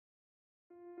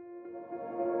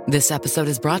This episode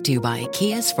is brought to you by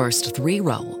Kia's first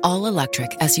 3-row, all-electric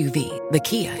SUV, the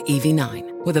Kia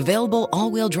EV9, with available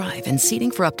all-wheel drive and seating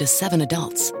for up to 7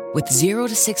 adults, with 0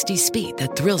 to 60 speed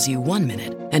that thrills you 1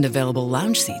 minute and available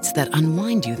lounge seats that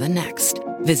unwind you the next.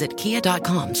 Visit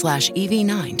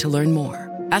kia.com/EV9 to learn more.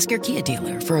 Ask your Kia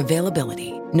dealer for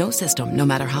availability. No system, no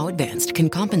matter how advanced, can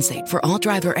compensate for all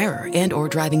driver error and or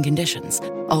driving conditions.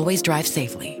 Always drive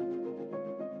safely.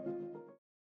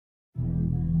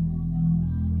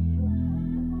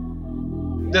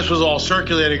 This was all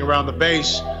circulating around the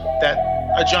base that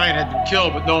a giant had been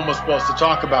killed, but no one was supposed to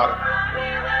talk about it.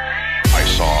 I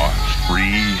saw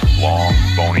 3 long,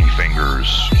 bony fingers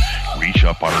reach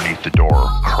up underneath the door,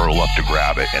 curl up to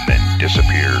grab it, and then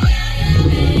disappear.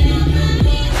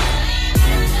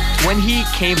 When he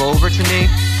came over to me,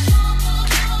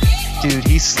 dude,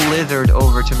 he slithered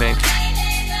over to me.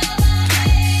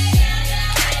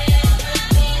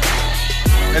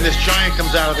 And this giant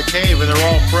comes out of the cave and they're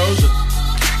all frozen.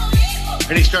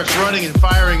 And he starts running and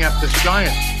firing at this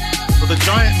giant. Well, the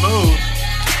giant moves.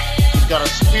 He's got a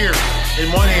spear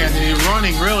in one hand and he's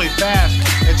running really fast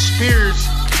and spears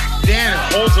Dan and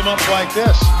holds him up like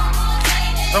this.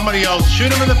 Somebody yells, shoot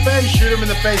him in the face, shoot him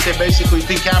in the face. They basically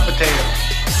decapitate him.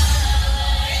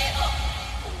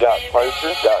 Got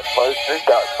closer.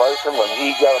 When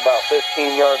he got about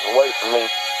 15 yards away from me,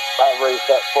 I raised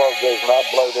that 12 gauge and I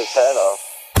blowed his head off.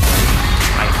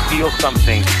 I feel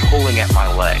something pulling at my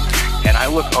leg. And I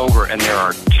look over and there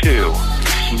are 2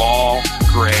 small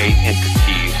gray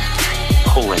entities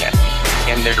pulling at me.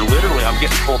 And they're literally, I'm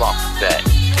getting pulled off the bed.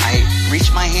 I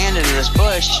reached my hand into this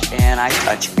bush and I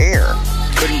touched air.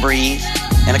 Couldn't breathe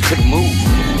and I couldn't move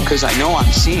because I know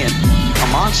I'm seeing a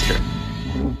monster.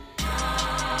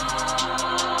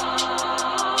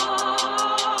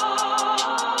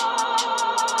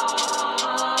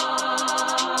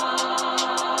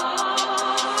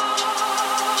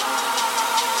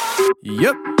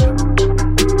 Yep.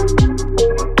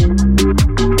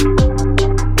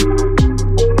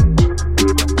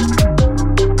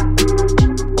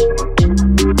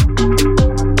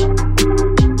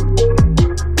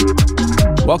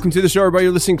 Welcome to the show, everybody.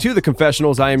 You're listening to The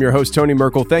Confessionals. I am your host, Tony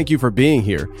Merkel. Thank you for being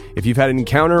here. If you've had an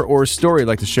encounter or a story you'd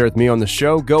like to share with me on the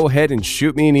show, go ahead and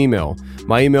shoot me an email.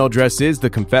 My email address is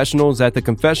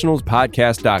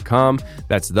theconfessionals@theconfessionalspodcast.com.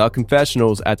 That's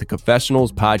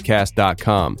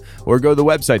theconfessionals@theconfessionalspodcast.com. Or go to the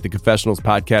website,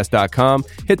 theconfessionalspodcast.com,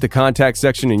 hit the contact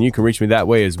section, and you can reach me that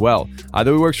way as well.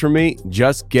 Either way works for me,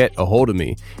 just get a hold of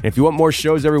me. And if you want more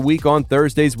shows every week on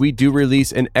Thursdays, we do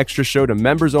release an extra show to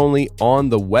members only on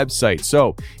the website.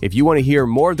 So if you want to hear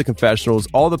more of The Confessionals,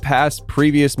 all the past,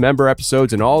 previous member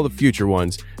episodes, and all the future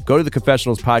ones, go to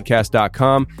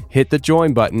theconfessionalspodcast.com, hit the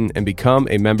join button, and become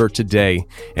a member today.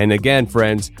 And again,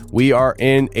 friends, we are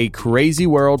in a crazy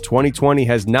world. 2020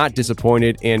 has not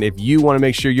disappointed. And if you want to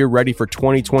make sure you're ready for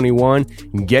 2021,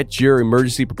 get your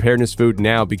emergency preparedness food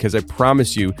now, because I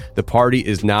promise you the party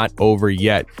is not over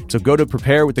yet. So go to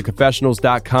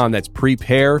preparewiththeconfessionals.com. That's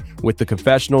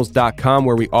preparewiththeconfessionals.com,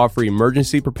 where we offer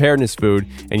emergency preparedness food,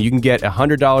 and you can get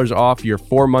 $100 off your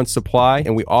 4-month supply.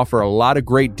 And we offer a lot of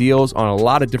great deals on a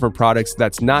lot of different products.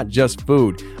 That's not just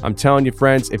food. I'm telling you,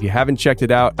 friends, if you haven't checked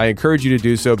it out, I encourage you to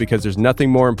do so, because there's nothing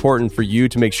more important for you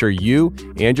to make sure you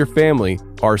and your family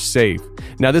are safe.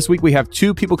 Now, this week we have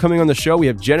 2 people coming on the show. We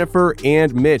have Jennifer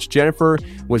and Mitch. Jennifer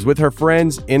was with her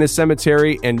friends in a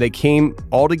cemetery, and they came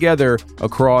all together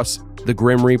across the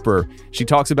Grim Reaper. She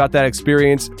talks about that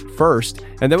experience first,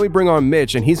 and then we bring on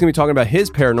Mitch, and he's going to be talking about his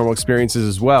paranormal experiences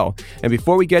as well. And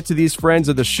before we get to these friends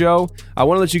of the show, I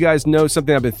want to let you guys know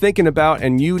something I've been thinking about,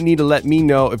 and you need to let me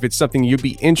know if it's something you'd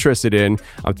be interested in.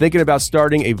 I'm thinking about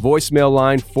starting a voicemail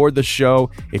line for the show.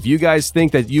 If you guys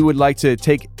think that you would like to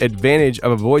take advantage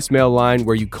of a voicemail line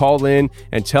where you call in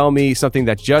and tell me something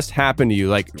that just happened to you,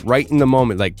 like right in the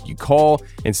moment, like you call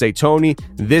and say, Tony,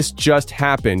 this just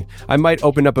happened, I might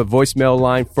open up a voicemail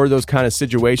line for those kind of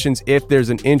situations if there's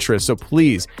an interest. So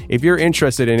please, if you're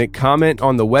interested in it, comment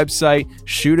on the website,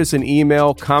 shoot us an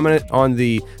email, comment on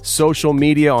the social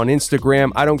media on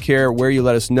Instagram. I don't care where you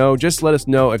let us know. Just let us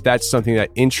know if that's something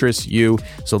that interests you.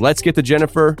 So let's get to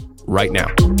Jennifer right now.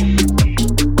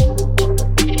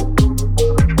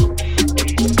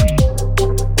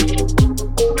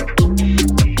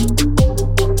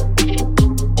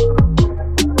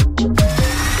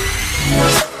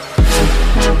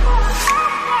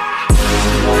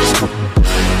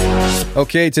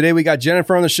 Okay, today we got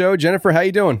Jennifer on the show. Jennifer, how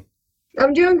you doing?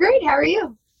 I'm doing great. How are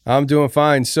you? I'm doing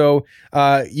fine. So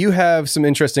you have some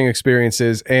interesting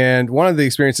experiences, and one of the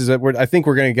experiences that I think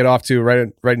we're going to get off to right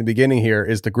in the beginning here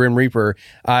is the Grim Reaper.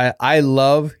 I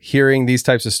love hearing these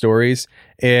types of stories,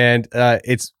 And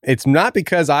it's not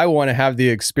because I want to have the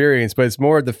experience, but it's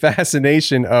more the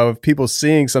fascination of people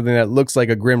seeing something that looks like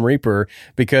a Grim Reaper.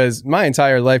 Because my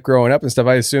entire life growing up and stuff,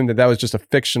 I assumed that was just a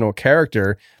fictional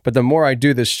character. But the more I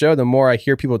do this show, the more I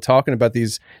hear people talking about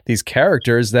these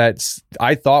characters that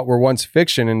I thought were once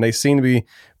fiction, and they seem to be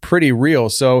pretty real.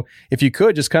 So if you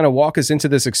could just kind of walk us into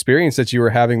this experience that you were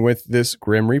having with this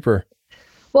Grim Reaper.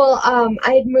 Well,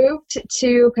 I had moved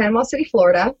to Panama City,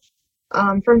 Florida,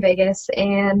 from Vegas,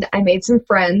 and I made some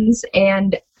friends,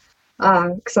 and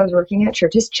because I was working at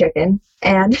Church's Chicken,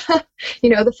 and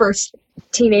the first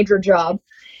teenager job,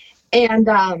 and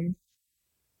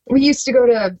we used to go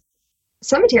to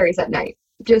cemeteries at night,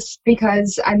 just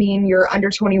because, you're under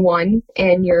 21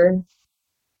 and you're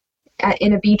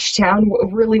in a beach town.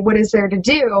 Really, what is there to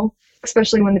do,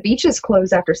 especially when the beaches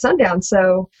close after sundown?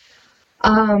 So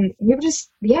we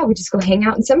just go hang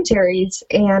out in cemeteries.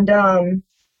 And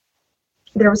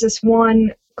there was this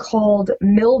one called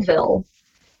Millville,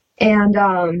 and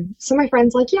some of my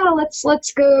friends like, yeah,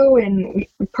 let's go. And we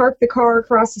parked the car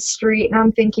across the street, and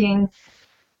I'm thinking,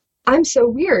 I'm so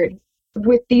weird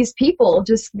with these people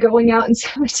just going out in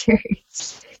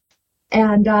cemeteries.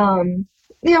 And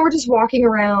we're just walking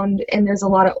around, and there's a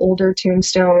lot of older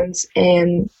tombstones,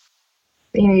 and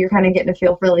you're kind of getting a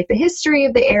feel for like the history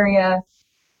of the area.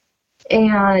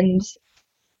 And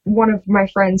one of my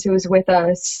friends who was with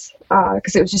us,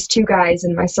 because it was just two guys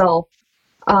and myself,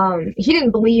 he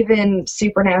didn't believe in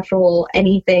supernatural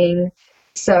anything,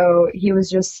 so he was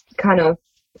just kind of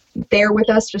there with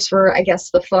us just for, I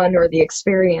guess, the fun or the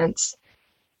experience.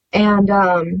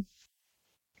 And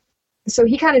so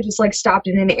he kind of just like stopped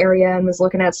in an area and was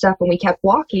looking at stuff, and we kept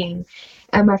walking.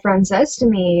 And my friend says to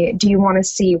me, do you want to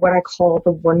see what I call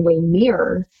the one-way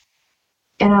mirror?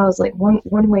 And I was like,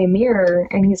 one-way mirror?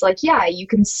 And he's like, yeah, you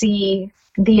can see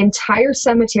the entire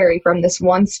cemetery from this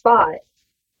one spot,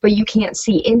 but you can't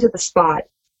see into the spot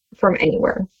from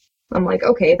anywhere. I'm like,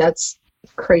 okay, that's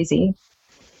crazy.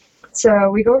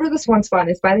 So we go over to this one spot, and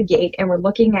it's by the gate, and we're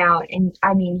looking out, and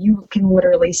you can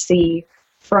literally see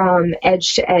from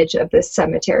edge to edge of this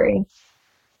cemetery.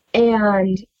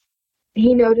 And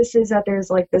he notices that there's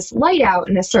like this light out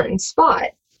in a certain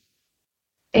spot.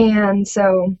 And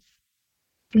so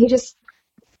he just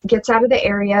gets out of the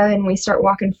area, and we start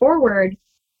walking forward,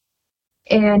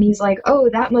 and he's like, oh,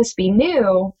 that must be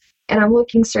new. And I'm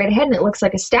looking straight ahead, and it looks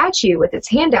like a statue with its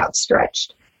hand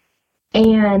outstretched.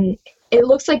 And it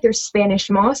looks like there's Spanish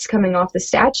moss coming off the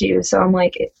statue. So I'm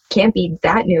like, it can't be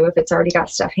that new if it's already got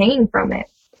stuff hanging from it.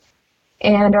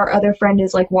 And our other friend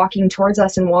is like walking towards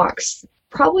us, and walks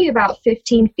probably about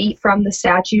 15 feet from the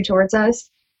statue towards us.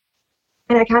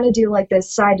 And I kind of do like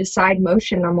this side to side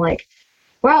motion. I'm like,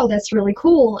 wow, that's really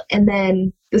cool. And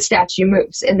then the statue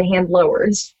moves and the hand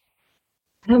lowers.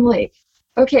 And I'm like,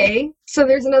 okay, so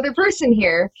there's another person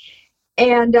here.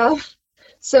 And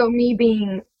so me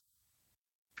being,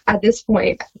 at this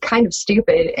point, kind of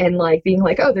stupid, and like being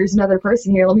like, oh, there's another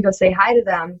person here, let me go say hi to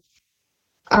them.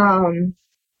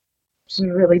 It's a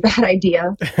really bad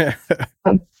idea.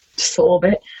 Just a little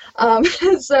bit.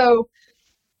 So,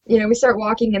 we start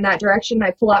walking in that direction.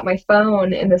 I pull out my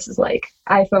phone, and this is like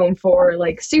iPhone 4,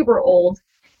 like super old.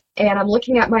 And I'm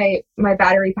looking at my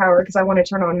battery power because I want to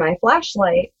turn on my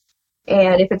flashlight.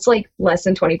 And if it's like less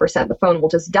than 20%, the phone will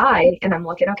just die. And I'm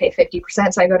looking, okay,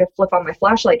 50%. So I go to flip on my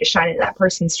flashlight to shine in that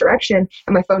person's direction,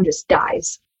 and my phone just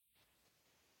dies.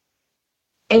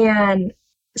 And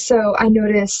so I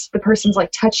notice the person's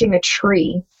like touching a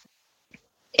tree,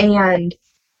 and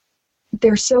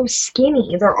they're so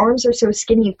skinny. Their arms are so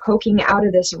skinny poking out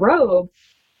of this robe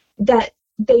that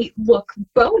they look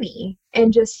bony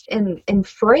and just and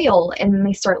frail. And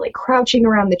they start like crouching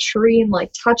around the tree and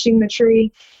like touching the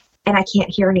tree. And I can't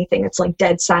hear anything. It's like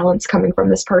dead silence coming from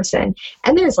this person.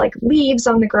 And there's like leaves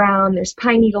on the ground. There's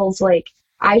pine needles. Like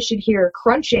I should hear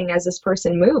crunching as this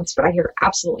person moves, but I hear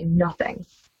absolutely nothing.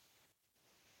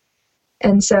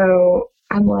 And so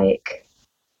I'm like,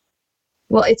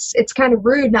 well, it's kind of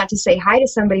rude not to say hi to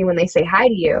somebody when they say hi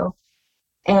to you.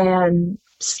 And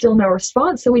still no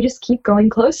response. So we just keep going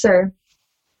closer.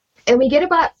 And we get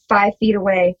about 5 feet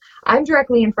away. I'm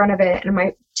directly in front of it, and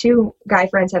my two guy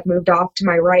friends have moved off to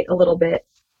my right a little bit.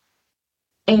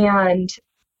 And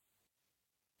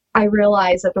I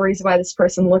realize that the reason why this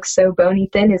person looks so bony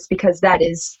thin is because that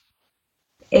is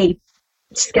a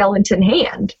skeleton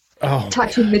hand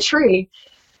touching the tree.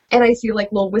 And I see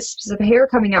like little wisps of hair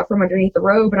coming out from underneath the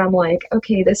robe, and I'm like,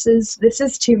 okay, this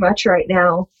is too much right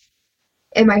now.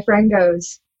 And my friend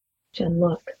goes, Jen,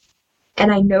 look.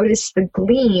 And I noticed the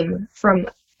gleam from,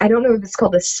 I don't know if it's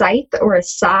called a scythe or a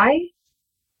sai,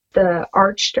 the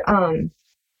arched,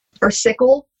 or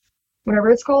sickle, whatever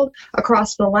it's called,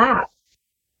 across the lap.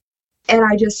 And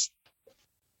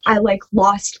I like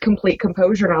lost complete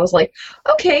composure, and I was like,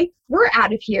 okay, we're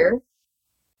out of here.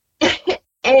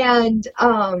 And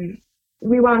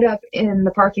we wound up in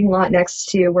the parking lot next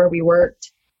to where we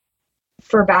worked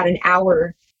for about an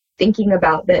hour thinking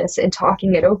about this and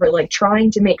talking it over, like trying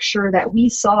to make sure that we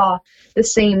saw the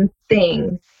same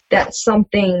thing, that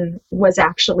something was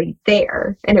actually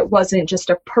there and it wasn't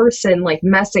just a person like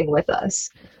messing with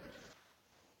us.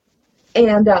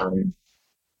 And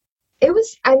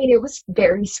it was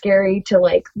very scary to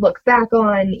like look back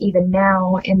on even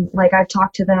now. And like I've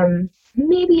talked to them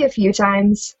maybe a few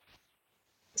times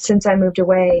since I moved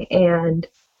away, and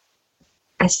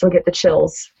I still get the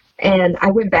chills. And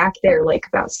I went back there like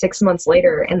about 6 months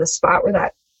later, and the spot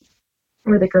where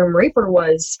the Grim Reaper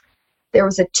was, there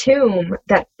was a tomb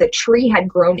that the tree had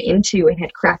grown into and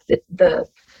had cracked the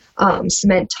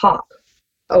cement top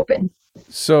open.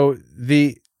 So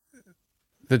the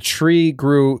tree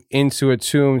grew into a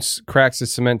tomb, cracks the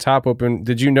cement top open.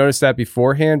 Did you notice that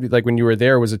beforehand? Like when you were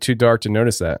there, was it too dark to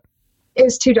notice that? It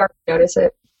was too dark to notice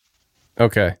it.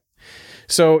 Okay.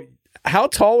 So how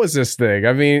tall was this thing?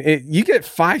 I mean, you get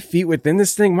 5 feet within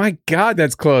this thing. My God,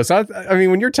 that's close. I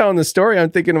mean, when you're telling the story, I'm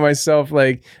thinking to myself,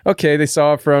 like, okay, they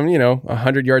saw it from,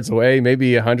 100 yards away,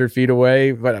 maybe 100 feet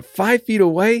away, but 5 feet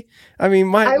away? I mean,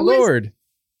 my Lord.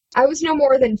 I was no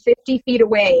more than 50 feet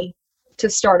away to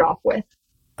start off with.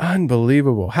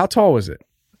 Unbelievable. How tall was it?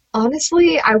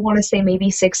 Honestly, I want to say maybe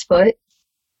 6 foot.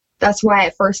 That's why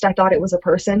at first I thought it was a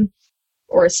person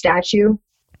or a statue.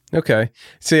 Okay.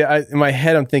 See, in my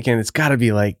head, I'm thinking it's got to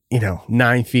be like,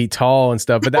 9 feet tall and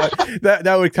stuff, but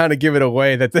that would kind of give it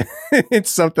away that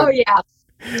it's something. Oh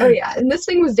yeah. And this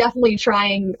thing was definitely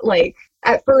trying, like,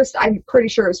 at first, I'm pretty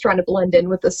sure it was trying to blend in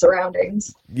with the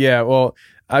surroundings. Yeah. Well,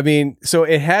 I mean, so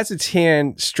it has its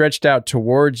hand stretched out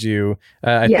towards you.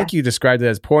 I think you described it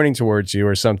as pointing towards you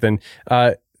or something.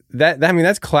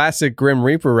 That's classic Grim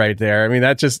Reaper right there. I mean,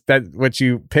 that what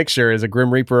you picture is a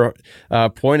Grim Reaper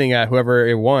pointing at whoever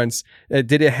it wants.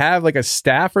 Did it have like a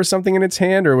staff or something in its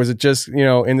hand, or was it just,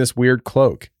 in this weird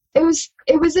cloak? It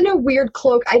was in a weird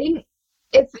cloak.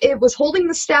 If it was holding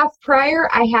the staff prior,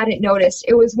 I hadn't noticed.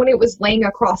 It was when it was laying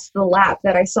across the lap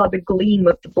that I saw the gleam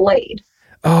of the blade.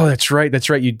 Oh, that's right.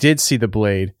 You did see the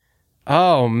blade.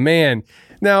 Oh, man.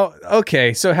 Now,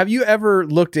 okay, so have you ever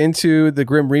looked into the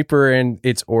Grim Reaper and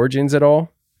its origins at all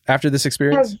after this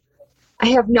experience? I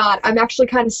have not. I'm actually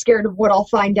kind of scared of what I'll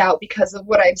find out because of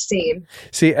what I've seen.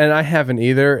 See, and I haven't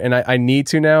either, and I need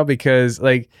to now because,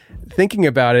 like, thinking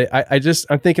about it,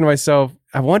 I'm thinking to myself,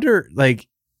 I wonder, like,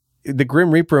 the Grim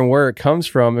Reaper and where it comes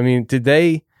from. I mean,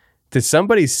 did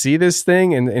somebody see this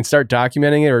thing and start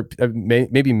documenting it, or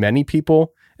maybe many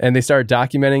people? And they started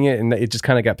documenting it, and it just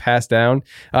kind of got passed down.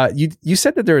 You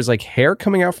said that there was like hair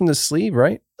coming out from the sleeve,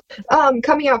 right?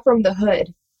 Coming out from the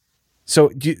hood. So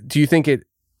do you think it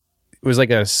was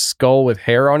like a skull with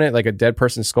hair on it, like a dead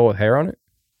person's skull with hair on it?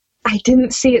 I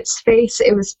didn't see its face.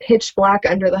 It was pitch black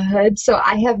under the hood, so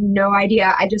I have no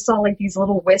idea. I just saw like these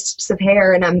little wisps of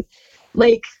hair, and I'm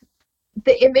like,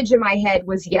 the image in my head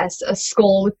was, yes, a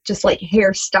skull with just like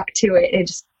hair stuck to it. It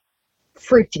just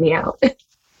freaked me out.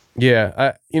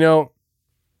 Yeah,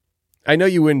 I know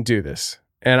you wouldn't do this,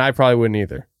 and I probably wouldn't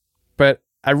either. But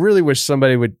I really wish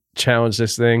somebody would challenge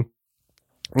this thing.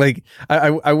 Like,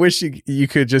 I wish you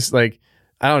could just, like,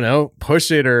 I don't know,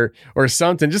 push it or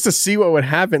something just to see what would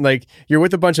happen. Like, you're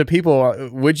with a bunch of people.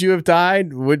 Would you have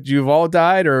died? Would you have all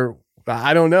died? Or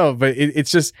I don't know. But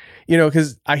it's just,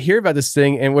 because I hear about this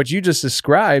thing, and what you just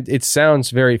described, it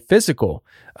sounds very physical.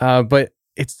 But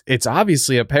it's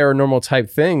obviously a paranormal type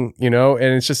thing, and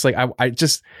it's just like,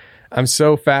 I'm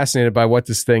so fascinated by what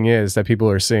this thing is that people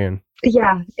are seeing.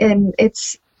 Yeah. And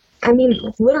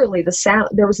literally the sound,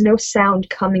 there was no sound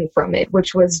coming from it,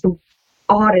 which was the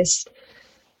oddest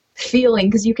feeling,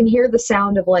 because you can hear the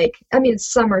sound of it's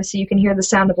summer, so you can hear the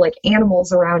sound of like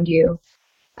animals around you,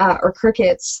 or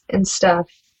crickets and stuff.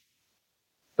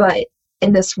 But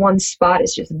in this one spot,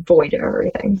 it's just void of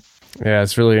everything. Yeah,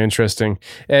 it's really interesting.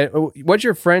 And what's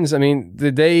your friends? I mean,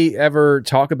 did they ever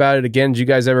talk about it again? Did you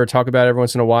guys ever talk about it every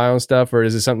once in a while and stuff? Or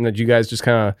is it something that you guys just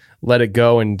kind of let it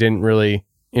go and didn't really,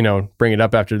 bring it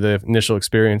up after the initial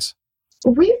experience?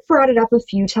 We've brought it up a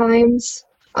few times.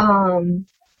 And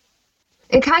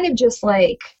kind of just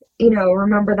like,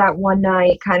 remember that one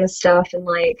night kind of stuff. And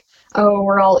like, oh,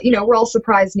 we're all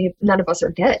surprised none of us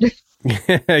are dead.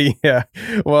 Yeah.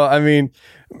 Well, I mean,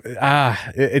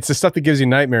 it's the stuff that gives you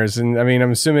nightmares. And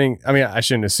I'm assuming, I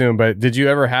shouldn't assume, but did you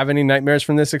ever have any nightmares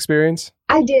from this experience?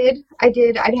 I did.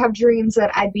 I'd have dreams that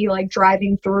I'd be like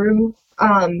driving through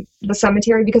the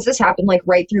cemetery, because this happened like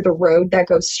right through the road that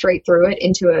goes straight through it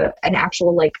into an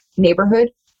actual like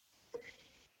neighborhood.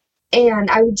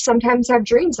 And I would sometimes have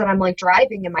dreams that I'm like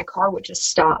driving and my car would just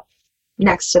stop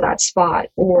next to that spot,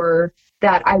 or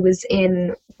that I was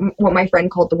in what my friend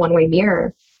called the one-way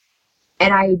mirror,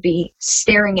 and I would be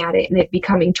staring at it and it'd be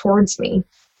coming towards me.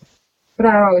 But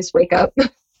I'd always wake up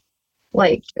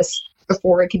like just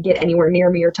before it could get anywhere near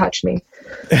me or touch me.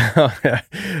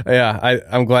 Yeah,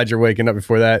 I'm glad you're waking up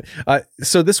before that.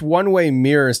 So this one-way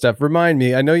mirror and stuff, remind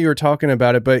me, I know you were talking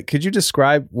about it, but could you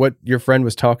describe what your friend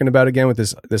was talking about again with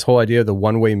this whole idea of the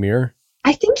one-way mirror?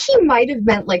 I think he might have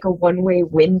meant like a one-way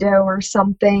window or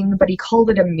something, but he called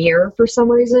it a mirror for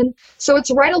some reason. So it's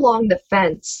right along the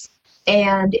fence,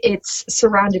 and it's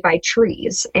surrounded by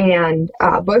trees and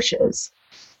bushes.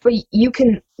 But you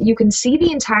can see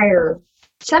the entire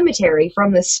cemetery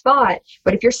from this spot,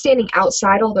 but if you're standing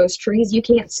outside all those trees, you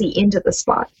can't see into the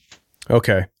spot.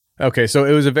 Okay, so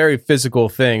it was a very physical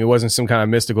thing. It wasn't some kind of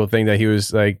mystical thing that he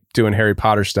was like doing Harry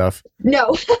Potter stuff.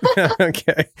 No.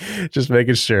 Okay, just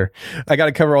making sure. I got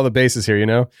to cover all the bases here, you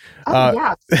know?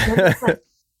 Yeah.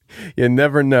 You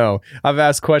never know. I've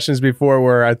asked questions before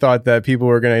where I thought that people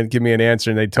were going to give me an answer,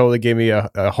 and they totally gave me a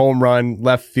home run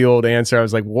left field answer. I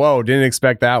was like, whoa, didn't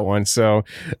expect that one. So,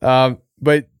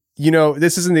 but you know,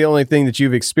 this isn't the only thing that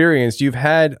you've experienced. You've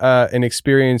had an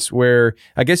experience where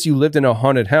I guess you lived in a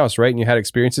haunted house, right? And you had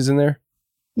experiences in there?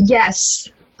 Yes.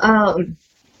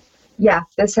 Yeah,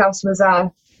 this house was,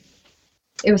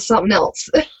 it was something else.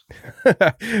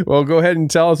 Well, go ahead and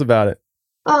tell us about it.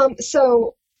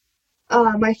 So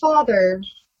my father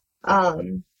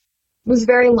was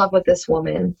very in love with this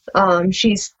woman.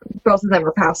 Both of them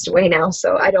are passed away now,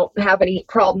 so I don't have any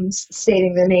problems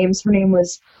stating their names. Her name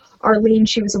was Arlene.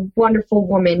 She was a wonderful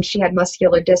woman. She had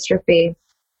muscular dystrophy.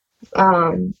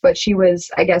 But she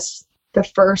was, I guess, the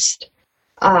first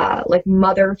like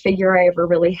mother figure I ever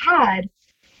really had.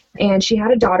 And she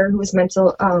had a daughter who was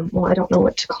I don't know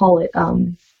what to call it,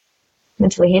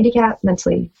 mentally handicapped,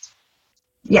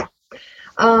 yeah.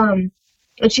 And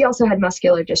she also had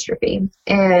muscular dystrophy.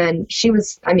 And she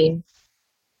was an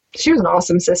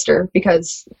awesome sister,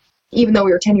 because even though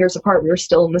we were 10 years apart, we were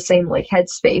still in the same like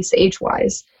headspace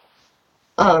age-wise.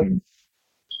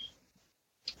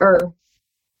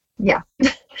 Yeah.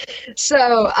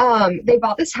 So, they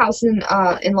bought this house in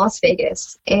Las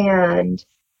Vegas, and,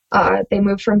 they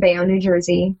moved from Bayonne, New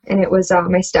Jersey, and it was,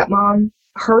 my stepmom,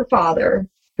 her father,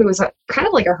 who was kind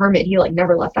of like a hermit. He like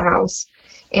never left the house,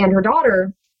 and her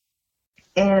daughter,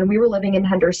 and we were living in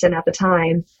Henderson at the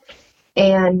time,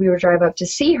 and we would drive up to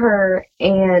see her,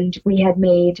 and we had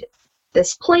made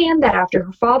this plan that after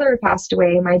her father had passed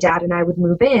away, my dad and I would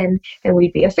move in and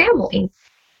we'd be a family.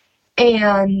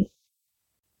 And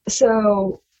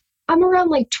so I'm around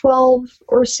like 12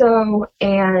 or so,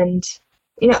 and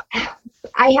you know,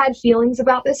 I had feelings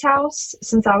about this house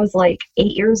since I was like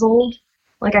 8 years old.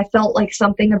 Like I felt like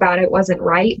something about it wasn't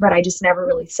right, but I just never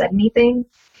really said anything.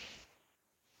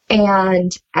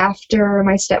 And after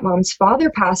my stepmom's father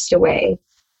passed away,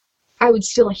 I would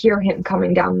still hear him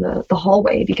coming down the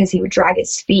hallway because he would drag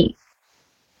his feet.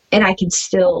 And I'd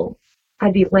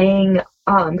be laying,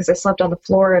 because I slept on the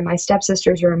floor in my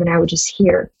stepsister's room, and I would just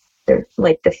hear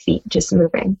the feet just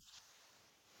moving.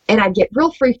 And I'd get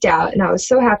real freaked out, and I was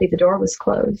so happy the door was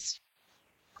closed.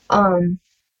 And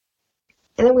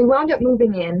then we wound up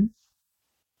moving in,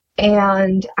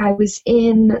 and I was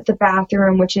in the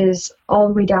bathroom, which is all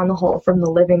the way down the hall from the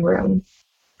living room,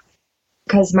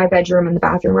 because my bedroom and the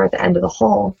bathroom are at the end of the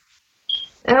hall.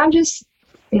 And I'm just,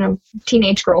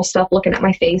 teenage girl stuff, looking at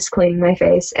my face, cleaning my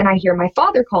face, and I hear my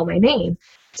father call my name.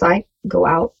 So I go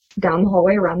out down the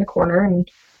hallway around the corner and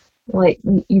like,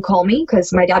 you call me?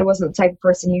 Because my dad wasn't the type of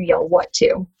person you yell what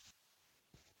to.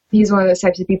 He's one of those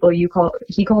types of people he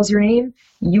calls your name,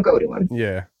 you go to him.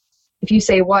 Yeah. If you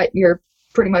say what, you're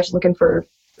pretty much looking for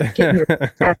getting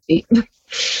your ass beat.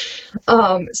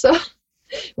 So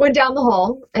went down the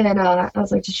hall, and I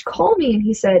was like, did you call me? And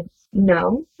he said,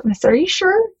 no. And I said, are you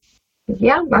sure?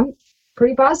 Yeah, I'm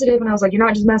pretty positive. And I was like, you're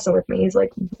not just messing with me. He's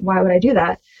like, why would I do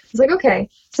that? I was like, okay.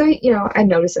 So, I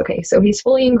noticed, okay, so he's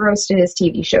fully engrossed in his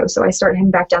TV show. So I start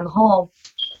heading back down the hall,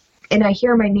 and I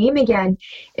hear my name again,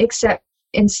 except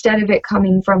instead of it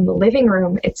coming from the living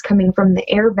room, it's coming from the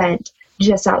air vent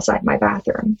just outside my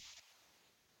bathroom.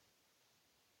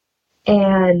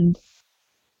 And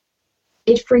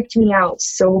it freaked me out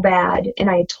so bad, and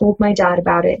I told my dad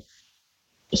about it.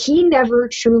 He never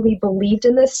truly believed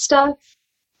in this stuff,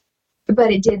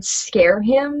 but it did scare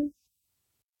him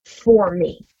for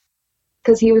me,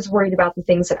 because he was worried about the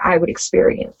things that I would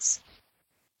experience.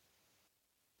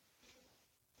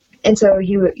 And so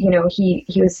he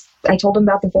was, I told him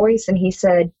about the voice, and he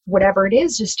said, whatever it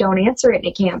is, just don't answer it and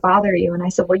it can't bother you. And I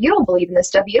said, well, you don't believe in this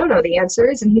stuff. You don't know the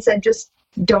answers. And he said, just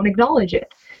don't acknowledge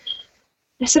it.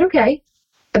 I said, okay.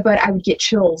 But I would get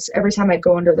chills every time I'd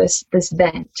go under this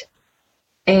vent.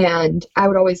 And I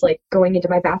would always, like, going into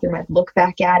my bathroom, I'd look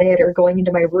back at it, or going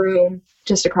into my room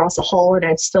just across the hall, and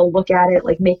I'd still look at it,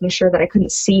 like making sure that I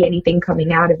couldn't see anything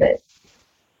coming out of it.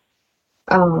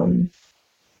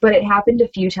 But it happened a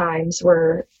few times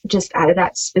where just out of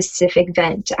that specific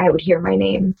vent, I would hear my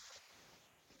name.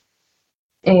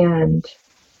 And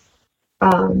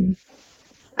I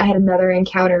had another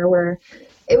encounter where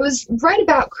it was right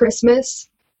about Christmas,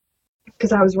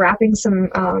 because I was wrapping some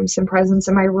presents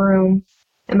in my room,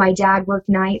 and my dad worked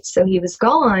nights, so he was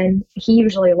gone. He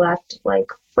usually left like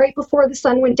right before the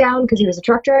sun went down, because he was a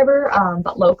truck driver,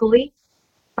 but locally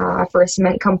for a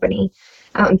cement company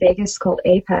out in Vegas called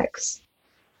Apex.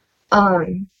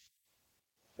 And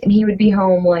he would be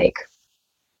home like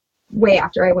way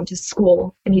after I went to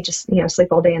school, and he'd just,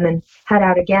 sleep all day and then head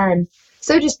out again.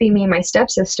 So it'd just be me and my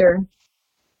stepsister.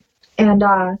 And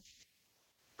I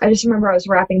just remember I was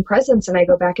wrapping presents, and I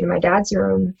go back into my dad's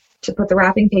room to put the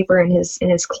wrapping paper in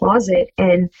his closet.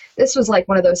 And this was like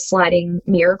one of those sliding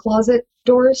mirror closet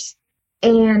doors.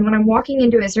 And when I'm walking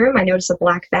into his room, I notice a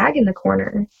black bag in the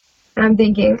corner. And I'm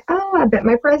thinking, oh, I bet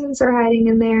my presents are hiding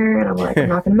in there. And I'm like, I'm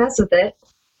not going to mess with it,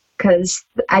 because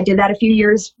I did that a few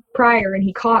years prior, and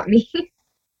he caught me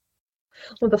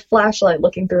with a flashlight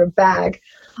looking through a bag.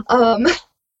 So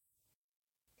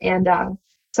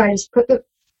I just put the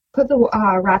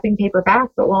wrapping paper back.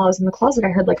 But while I was in the closet, I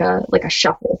heard like a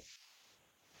shuffle,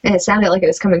 and it sounded like it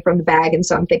was coming from the bag. And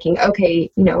so I'm thinking, okay,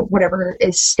 whatever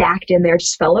is stacked in there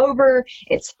just fell over.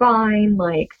 It's fine.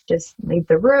 Like, just leave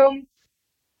the room.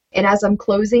 And as I'm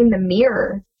closing the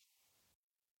mirror,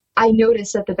 I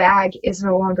notice that the bag is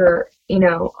no longer,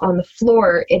 on the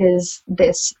floor. It is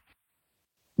this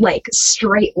like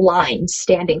straight line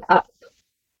standing up.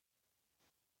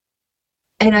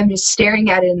 And I'm just staring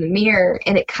at it in the mirror,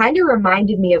 and it kind of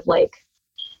reminded me of, like,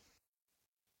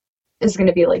 this is going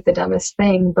to be like the dumbest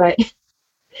thing, but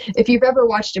if you've ever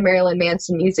watched a Marilyn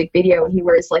Manson music video and he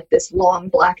wears like this long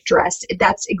black dress,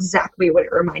 that's exactly what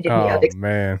it reminded me of.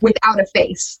 Man. Without a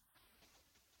face.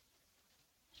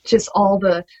 Just all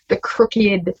the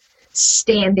crooked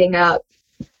standing up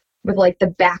with like the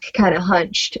back kind of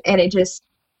hunched. And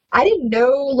I didn't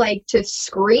know like to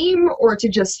scream or to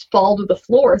just fall to the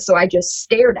floor. So I just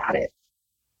stared at it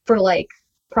for like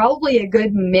probably a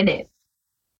good minute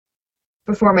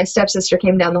before my stepsister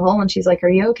came down the hall, and she's like, "Are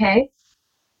you okay?"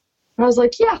 And I was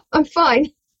like, "Yeah, I'm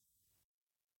fine."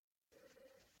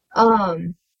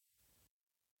 And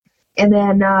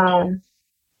then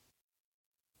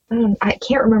I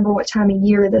can't remember what time of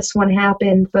year this one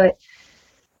happened, but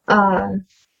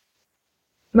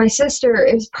my sister,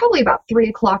 it was probably about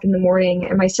 3:00 in the morning,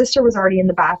 and my sister was already in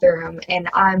the bathroom, and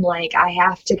I'm like, I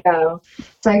have to go.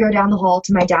 So I go down the hall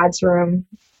to my dad's room,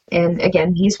 and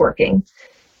again, he's working.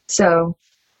 So,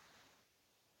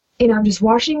 I'm just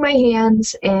washing my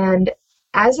hands, and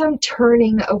as I'm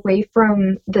turning away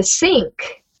from the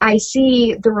sink, I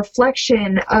see the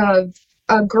reflection of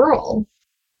a girl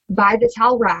by the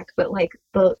towel rack, but like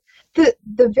the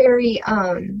very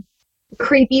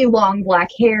creepy long black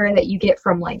hair that you get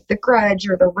from like The Grudge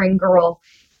or The Ring Girl,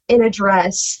 in a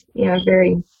dress,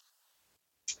 very,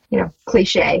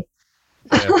 cliche.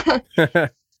 Yeah.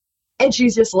 And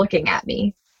she's just looking at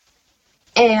me.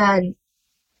 And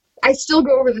I still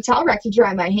go over the towel rack to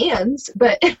dry my hands,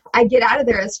 but I get out of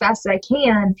there as fast as I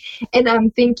can. And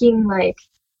I'm thinking like,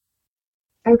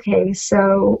 okay,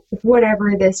 so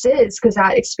whatever this is, because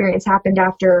that experience happened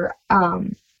after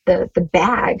the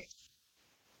bag.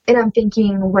 And I'm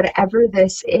thinking, whatever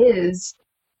this is,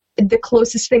 the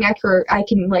closest thing I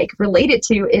can like relate it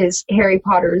to is Harry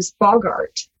Potter's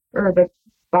Boggart, or the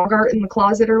Boggart in the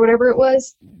closet, or whatever it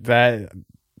was. That,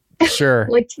 sure.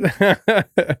 Like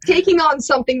taking on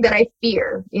something that I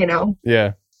fear,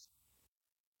 Yeah.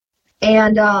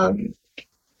 And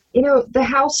the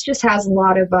house just has a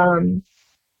lot of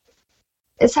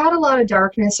it's had a lot of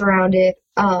darkness around it,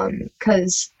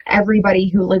 because everybody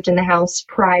who lived in the house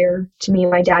prior to me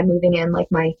and my dad moving in,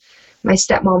 like my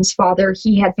stepmom's father,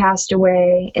 he had passed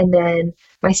away, and then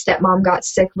my stepmom got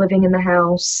sick living in the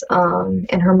house,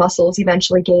 and her muscles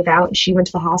eventually gave out, and she went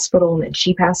to the hospital, and then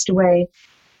she passed away.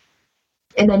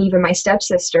 And then even my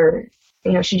stepsister,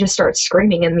 she just starts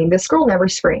screaming. I mean, this girl never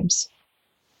screams.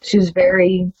 She was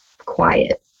very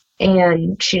quiet.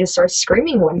 And she just starts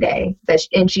screaming one day,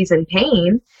 and she's in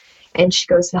pain, and she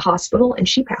goes to the hospital, and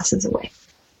she passes away.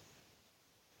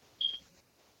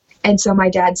 And so my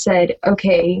dad said,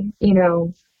 okay, you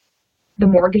know, the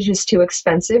mortgage is too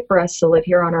expensive for us to live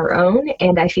here on our own.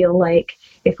 And I feel like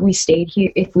if we stay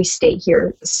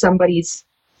here, somebody's,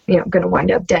 you know, going to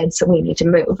wind up dead. So we need to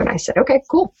move. And I said, okay,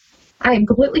 cool. I am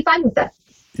completely fine with that.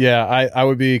 Yeah, I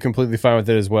would be completely fine with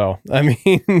it as well. I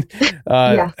mean,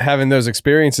 having those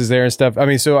experiences there and stuff. I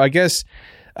mean, so I guess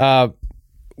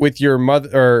with your mother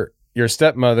or your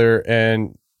stepmother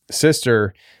and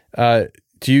sister,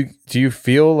 do you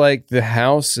feel like the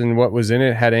house and what was in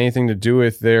it had anything to do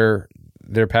with their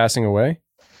passing away?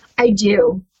 I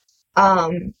do,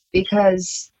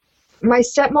 because my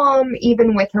stepmom,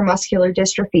 even with her muscular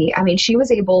dystrophy, I mean, she was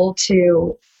able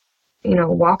to, you know,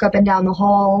 walk up and down the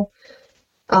hall.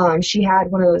 She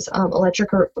had one of those electric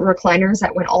recliners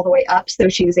that went all the way up, so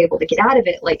she was able to get out of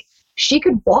it. Like, she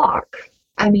could walk.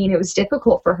 I mean, it was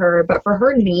difficult for her, but for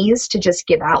her knees to just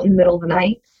give out in the middle of the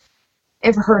night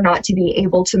and for her not to be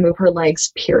able to move her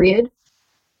legs, period,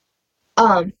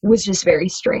 was just very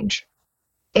strange.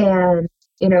 And,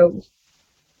 you know,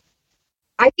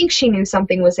 I think she knew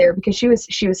something was there because she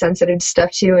was sensitive to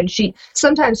stuff too. And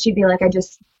sometimes she'd be like,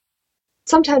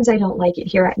 sometimes I don't like it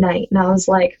here at night. And I was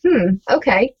like,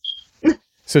 okay.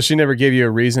 So she never gave you a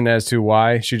reason as to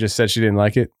why? She just said she didn't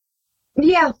like it?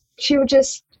 Yeah. She would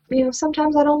just, you know,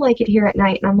 sometimes I don't like it here at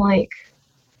night. And I'm like,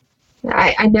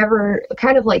 I never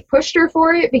kind of like pushed her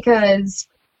for it because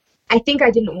I think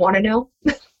I didn't want to know.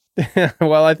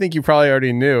 Well, I think you probably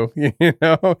already knew, you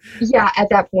know? Yeah, at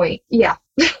that point. Yeah.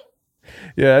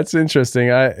 Yeah, that's interesting.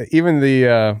 Even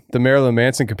the Marilyn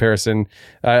Manson comparison,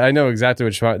 I know exactly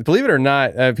what you want. Believe it or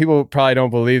not, people probably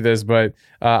don't believe this, but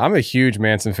I'm a huge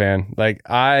Manson fan. Like,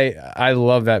 I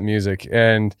love that music.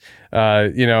 And,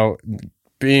 you know,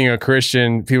 being a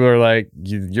Christian, people are like,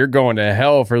 you're going to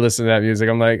hell for listening to that music.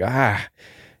 I'm like,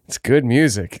 it's good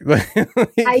music.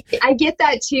 I get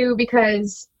that too,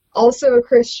 because also a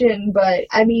Christian, but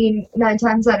I mean, 9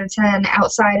 times out of 10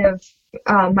 outside of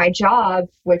my job,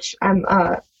 which I'm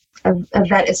a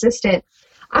vet assistant,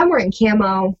 I'm wearing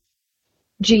camo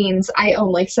jeans. I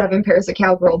own like 7 pairs of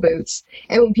cowgirl boots.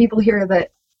 And when people hear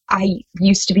that I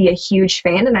used to be a huge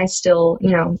fan and I still,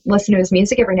 you know, listen to his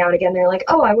music every now and again, they're like,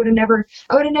 oh, I would have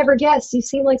never guessed. You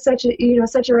seem like such a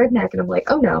redneck. And I'm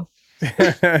like, oh no.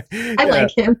 I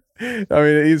like him. I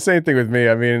mean, the same thing with me.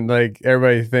 I mean, like,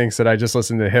 everybody thinks that I just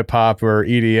listen to hip hop or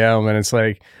EDM, and it's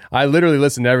like I literally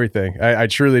listen to everything. I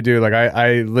truly do. Like,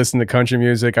 I listen to country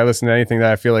music. I listen to anything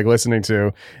that I feel like listening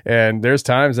to. And there's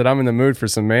times that I'm in the mood for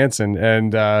some Manson,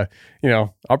 and you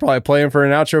know, I'll probably play him for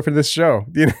an outro for this show.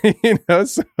 You know,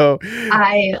 so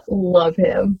I love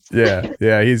him.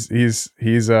 Yeah, he's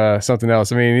something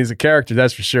else. I mean, he's a character,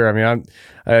 that's for sure. I mean,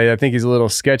 I think he's a little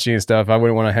sketchy and stuff. I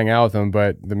wouldn't want to hang out with him,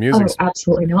 but the music's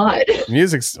absolutely not.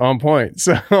 Music's on point.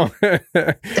 So,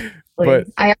 but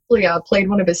I actually played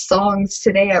one of his songs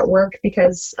today at work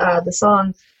because the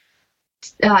song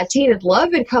 "Tainted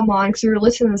Love" had come on because we were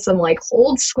listening to some like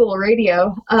old school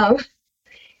radio.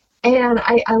 And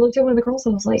I looked at one of the girls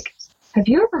and I was like, "Have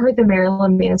you ever heard the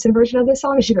Marilyn Manson version of this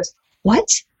song?" And she goes, "What?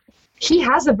 He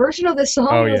has a version of this song?"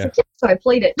 Oh, and I was like, "Yeah." So I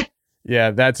played it.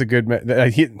 Yeah, that's a good.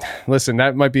 Listen,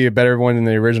 that might be a better one than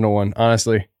the original one,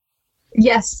 honestly.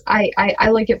 Yes, I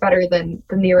like it better than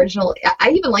the original. I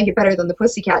even like it better than the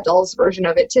Pussycat Dolls version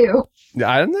of it too.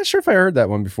 I'm not sure if I heard that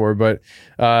one before, but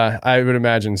I would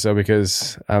imagine so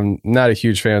because I'm not a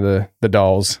huge fan of the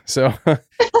Dolls. So,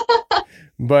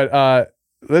 but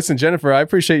listen, Jennifer, I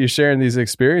appreciate you sharing these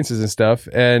experiences and stuff.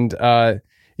 And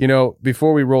you know,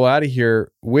 before we roll out of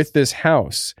here with this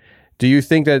house, do you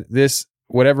think that this,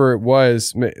 whatever it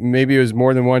was, maybe it was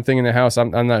more than one thing in the house,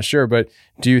 I'm not sure, but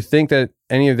do you think that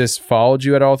any of this followed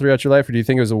you at all throughout your life, or do you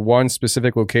think it was a one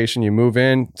specific location, you move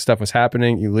in, stuff was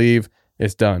happening, you leave,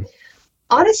 it's done?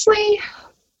 Honestly,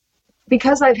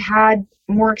 because I've had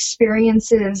more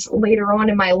experiences later on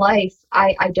in my life,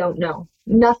 I don't know.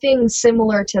 Nothing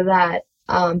similar to that,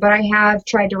 but I have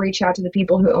tried to reach out to the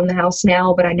people who own the house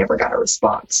now, but I never got a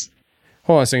response.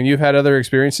 Hold on a second, you've had other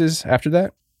experiences after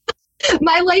that?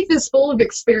 My life is full of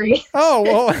experience. Oh,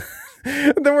 well,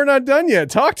 then we're not done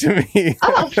yet. Talk to me.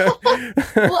 Well,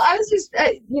 I was just,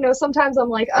 you know, sometimes I'm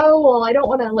like, oh, well, I don't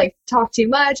want to like talk too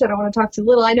much. I don't want to talk too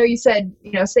little. I know you said,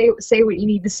 you know, say what you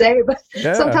need to say, but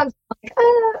sometimes I'm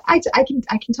like, I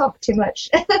can talk too much.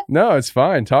 No, it's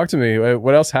fine. Talk to me.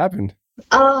 What else happened?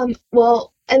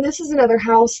 Well, and this is another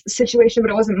house situation, but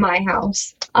it wasn't my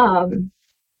house. I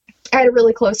had a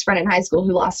really close friend in high school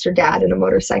who lost her dad in a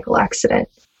motorcycle accident.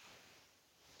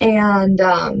 And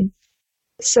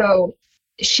so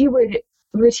she would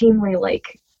routinely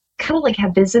like kind of like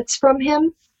have visits from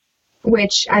him.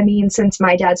 which, I mean, since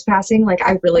my dad's passing, like,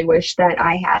 I really wish that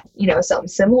I had, you know, something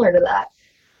similar to that.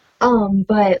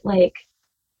 But like,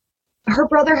 her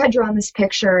brother had drawn this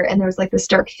picture, and there was like this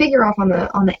dark figure off on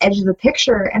the edge of the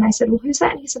picture. And I said, well, who's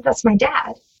that? And he said, that's my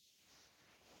dad.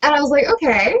 And I was like,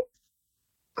 okay,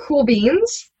 cool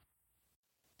beans.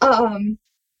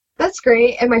 That's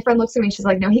great. And my friend looks at me, she's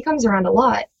like, no, he comes around a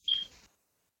lot.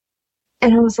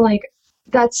 And I was like,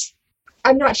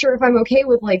 I'm not sure if I'm okay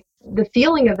with like the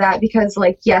feeling of that, because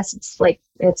like, yes, it's like,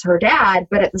 it's her dad,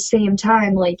 but at the same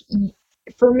time, like,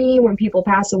 for me, when people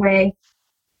pass away,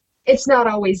 it's not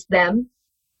always them.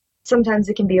 Sometimes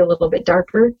it can be a little bit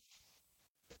darker.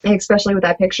 And especially with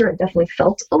that picture, it definitely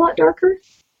felt a lot darker.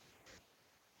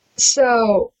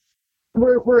 So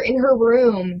we're in her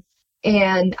room,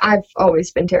 and I've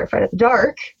always been terrified of the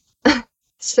dark.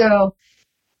 So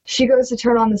she goes to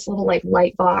turn on this little like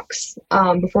light box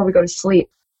before we go to sleep,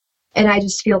 and I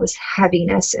just feel this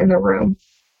heaviness in the room.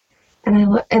 And I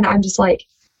look, and I'm just like,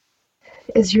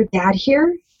 is your dad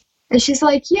here? And she's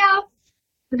like, yeah.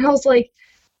 And I was like,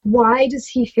 why does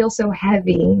he feel so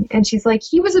heavy? And she's like,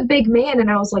 he was a big man.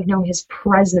 And I was like, no, his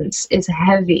presence is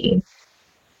heavy.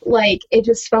 Like, it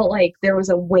just felt like there was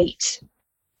a weight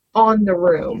on the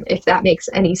room, if that makes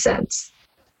any sense.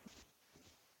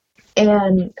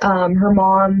 And her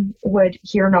mom would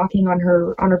hear knocking on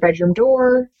her bedroom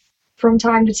door from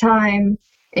time to time,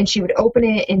 and she would open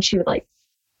it, and she would like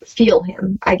feel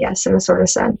him, I guess, in a sort of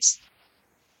sense.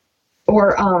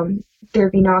 Or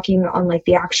there'd be knocking on like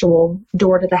the actual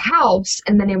door to the house,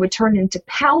 and then it would turn into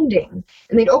pounding,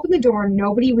 and they'd open the door and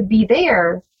nobody would be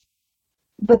there.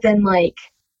 But then, like,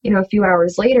 you know, a few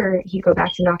hours later, he'd go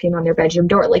back to knocking on their bedroom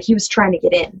door, like he was trying to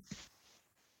get in.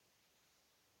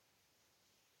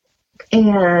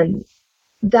 And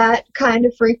that kind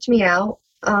of freaked me out,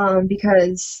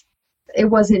 because it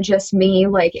wasn't just me.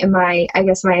 Like, in my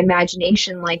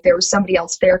imagination, like there was somebody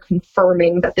else there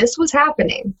confirming that this was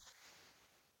happening.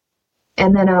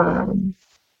 And then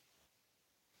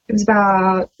it was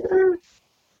about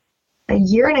a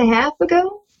year and a half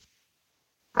ago,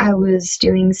 I was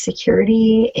doing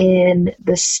security in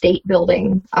the state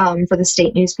building for the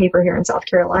state newspaper here in South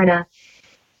Carolina.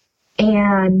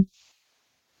 And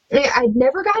I'd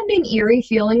never gotten an eerie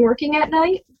feeling working at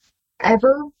night,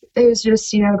 ever. It was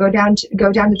just, you know, go down to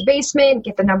the basement,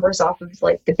 get the numbers off of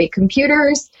like the big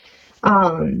computers,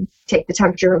 take the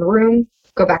temperature of the room,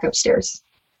 go back upstairs,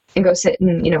 and go sit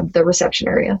in, you know, the reception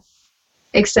area.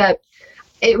 Except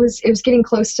it was getting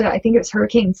close to, I think it was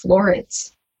Hurricane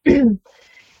Florence.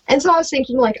 And so I was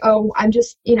thinking like, oh, I'm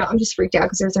just freaked out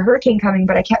because there's a hurricane coming,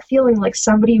 but I kept feeling like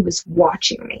somebody was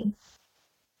watching me.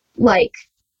 Like,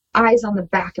 eyes on the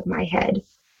back of my head.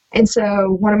 And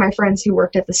so one of my friends who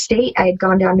worked at the state, I had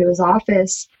gone down to his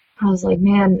office. I was like,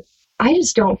 man, I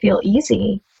just don't feel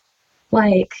easy.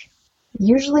 Like,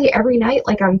 usually every night,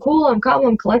 like, I'm cool, I'm calm,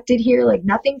 I'm collected here, like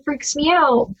nothing freaks me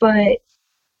out, but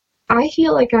I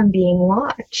feel like I'm being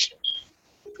watched.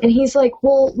 And he's like,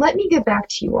 well, let me get back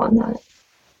to you on that.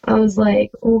 I was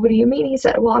like, well, what do you mean? He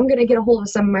said, well, I'm going to get a hold of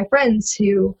some of my friends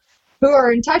who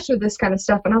are in touch with this kind of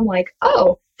stuff. And I'm like,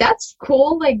 oh, that's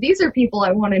cool. Like, these are people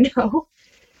I want to know.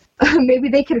 Maybe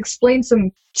they could explain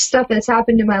some stuff that's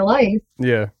happened in my life.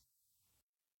 Yeah.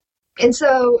 And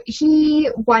so he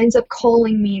winds up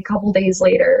calling me a couple days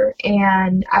later,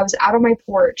 and I was out on my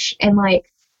porch, and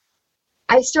like,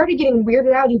 I started getting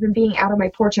weirded out even being out on my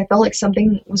porch. I felt like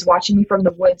something was watching me from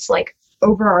the woods, like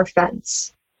over our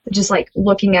fence, just like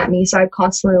looking at me. So I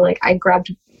constantly, like, I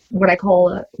grabbed what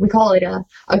we call it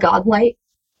a god light.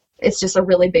 It's just a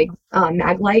really big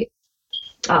mag light,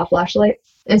 flashlight.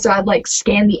 And so I'd like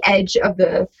scan the edge of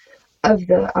the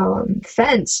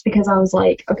fence, because I was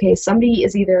like, okay, somebody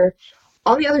is either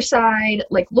on the other side,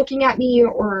 like looking at me,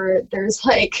 or there's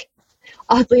like,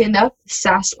 oddly enough,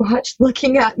 Sasquatch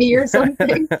looking at me or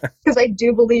something, because I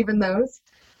do believe in those.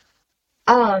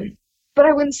 But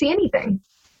I wouldn't see anything.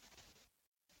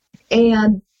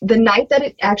 And the night that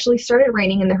it actually started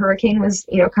raining and the hurricane was,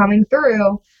 you know, coming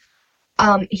through,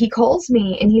 he calls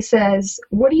me and he says,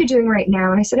 what are you doing right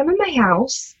now? And I said, I'm in my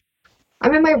house.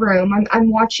 I'm in my room.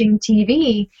 I'm watching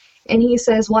TV. And he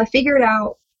says, well, I figured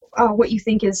out what you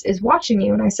think is watching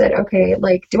you. And I said, okay,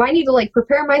 like, do I need to like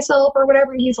prepare myself or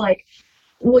whatever? And he's like,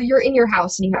 well, you're in your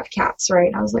house and you have cats, right?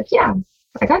 And I was like, yeah,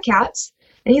 I got cats.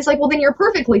 And he's like, well, then you're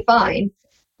perfectly fine.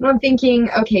 And I'm thinking,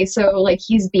 okay, so like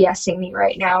he's BSing me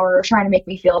right now, or trying to make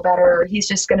me feel better, or he's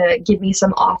just going to give me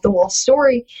some off the wall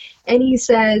story. And he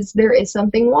says, there is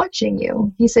something watching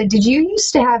you. He said, did you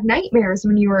used to have nightmares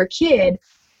when you were a kid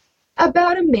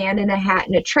about a man in a hat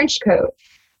and a trench coat?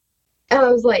 And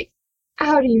I was like,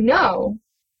 how do you know?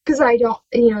 because I don't,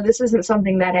 this isn't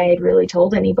something that I had really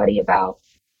told anybody about.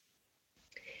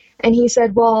 And he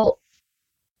said, well,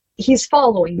 he's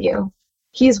following you.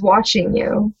 He's watching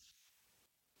you.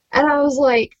 And I was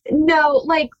like, no,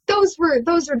 like those were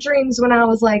dreams when I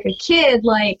was like a kid.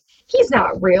 Like, he's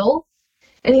not real.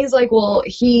 And he's like, well,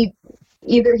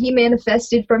 either he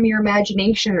manifested from your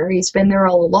imagination or he's been there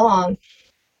all along.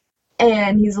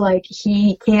 And he's like,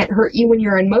 he can't hurt you when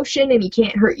you're in motion and he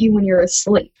can't hurt you when you're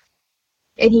asleep.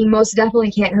 And he most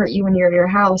definitely can't hurt you when you're in your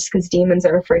house because demons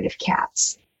are afraid of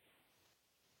cats.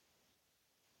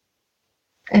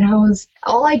 And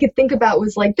all I could think about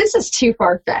was like, this is too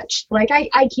far-fetched. Like,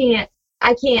 I can't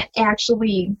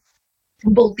actually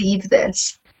believe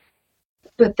this.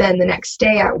 But then the next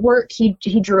day at work, he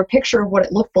drew a picture of what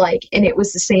it looked like, and it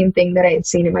was the same thing that I had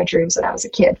seen in my dreams when I was a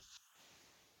kid.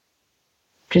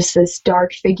 Just this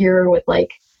dark figure with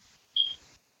like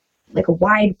a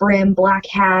wide brim black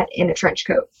hat and a trench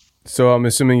coat. So I'm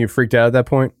assuming you freaked out at that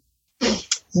point?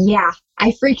 Yeah,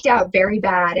 I freaked out very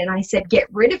bad, and I said, get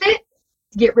rid of it.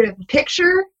 Get rid of the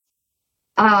picture.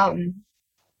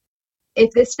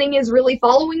 If this thing is really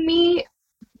following me,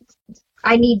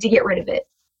 I need to get rid of it.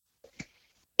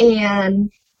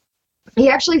 And he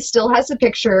actually still has a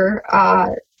picture,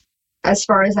 as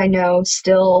far as I know,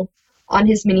 still on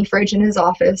his mini fridge in his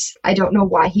office. I don't know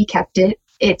why he kept it.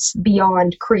 It's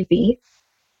beyond creepy.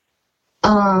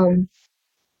 And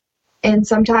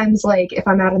sometimes, like, if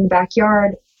I'm out in the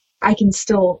backyard, I can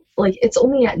still, like, it's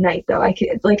only at night though. I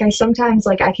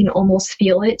can almost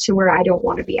feel it to where I don't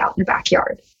want to be out in the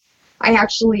backyard. I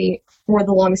actually, for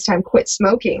the longest time, quit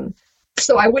smoking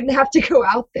so I wouldn't have to go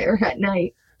out there at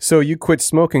night. So you quit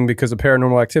smoking because of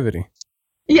paranormal activity?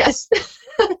 Yes,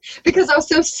 because I was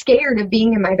so scared of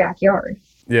being in my backyard.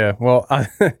 Yeah, well,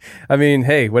 I mean,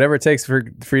 hey, whatever it takes for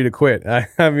you to quit.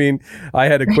 I mean, I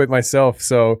had to quit myself.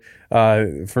 So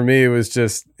for me, it was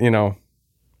just, it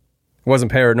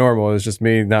wasn't paranormal. It was just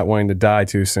me not wanting to die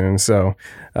too soon. So,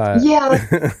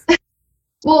 yeah.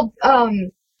 Well,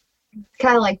 kind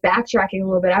of like backtracking a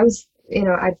little bit. I was,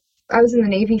 I was in the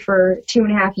Navy for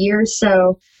 2.5 years.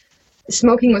 So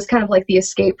smoking was kind of like the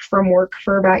escape from work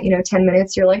for about, 10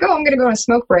 minutes. You're like, oh, I'm going to go on a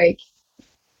smoke break.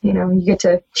 You get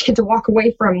to walk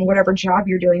away from whatever job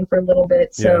you're doing for a little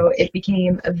bit. So It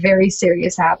became a very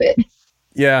serious habit.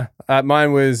 Yeah.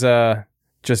 Mine was,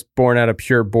 just born out of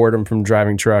pure boredom from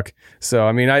driving truck. So,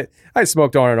 I mean, I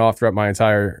smoked on and off throughout my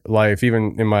entire life.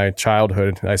 Even in my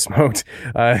childhood, I smoked.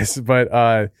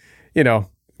 But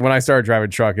when I started driving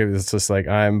truck, it was just like,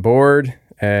 I'm bored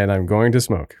and I'm going to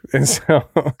smoke. And so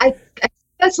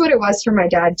that's what it was for my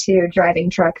dad too,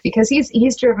 driving truck, because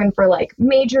he's driven for like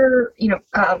major,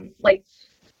 like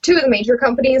 2 of the major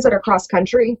companies that are cross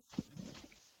country.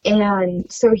 And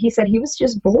so he said he was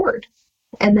just bored.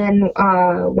 And then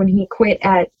when he quit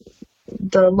at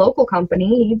the local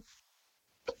company,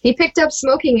 he picked up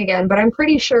smoking again. But I'm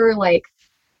pretty sure, like,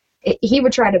 he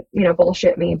would try to,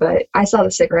 bullshit me. But I saw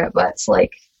the cigarette butts,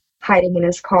 like, hiding in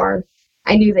his car.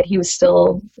 I knew that he was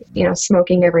still,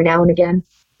 smoking every now and again.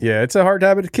 Yeah, it's a hard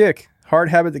habit to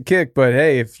kick. But,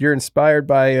 hey, if you're inspired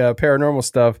by paranormal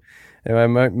stuff, it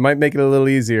might make it a little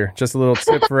easier. Just a little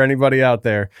tip for anybody out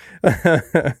there.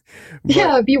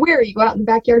 Yeah, be wary. You go out in the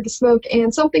backyard to smoke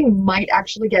and something might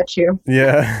actually get you.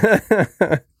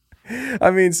 Yeah. I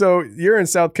mean, so you're in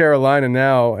South Carolina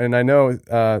now, and I know,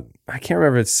 I can't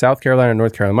remember if it's South Carolina or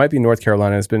North Carolina. It might be North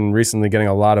Carolina. It's been recently getting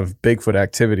a lot of Bigfoot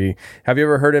activity. Have you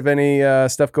ever heard of any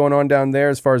stuff going on down there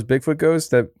as far as Bigfoot goes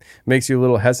that makes you a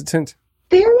little hesitant?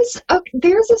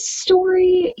 There's a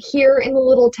story here in the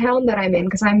little town that I'm in,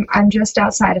 because I'm just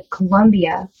outside of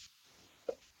Columbia,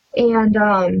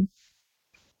 and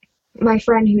my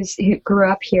friend who grew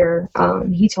up here,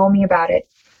 he told me about it.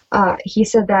 He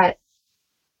said that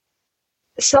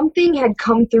something had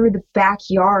come through the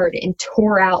backyard and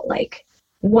tore out like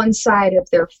one side of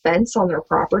their fence on their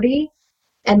property,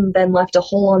 and then left a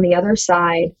hole on the other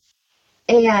side.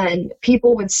 And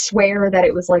people would swear that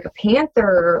it was like a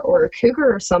panther or a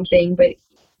cougar or something, but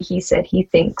he said he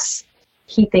thinks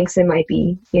it might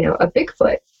be, a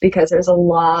Bigfoot, because there's a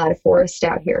lot of forest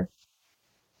out here.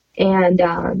 And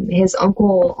his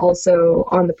uncle also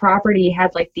on the property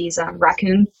had like these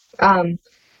raccoon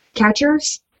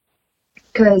catchers,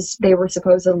 because they were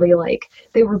supposedly like,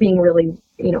 they were being really,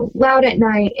 loud at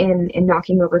night and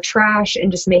knocking over trash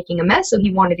and just making a mess. So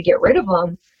he wanted to get rid of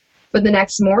them. But the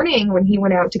next morning when he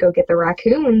went out to go get the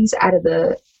raccoons out of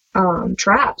the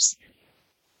traps,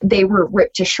 they were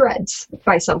ripped to shreds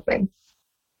by something.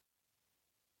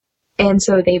 And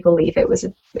so they believe it was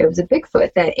a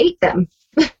Bigfoot that ate them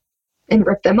and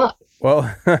ripped them up.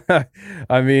 Well,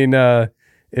 I mean,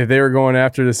 if they were going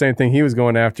after the same thing he was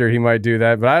going after, he might do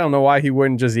that. But I don't know why he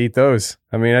wouldn't just eat those.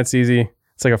 I mean, that's easy.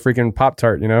 It's like a freaking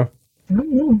Pop-Tart, you know? I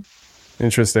don't know.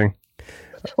 Interesting.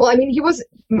 Well, I mean, he was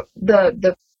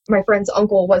my friend's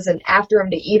uncle wasn't after him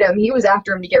to eat him. He was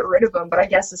after him to get rid of him. But I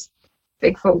guess this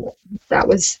Bigfoot, that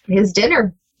was his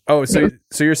dinner. Oh, so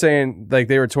you're saying like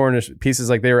they were torn to pieces,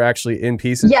 like they were actually in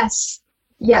pieces? Yes,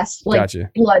 like gotcha.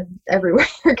 Blood everywhere,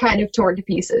 kind of torn to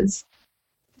pieces.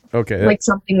 Okay. Like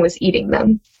something was eating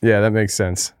them. Yeah, that makes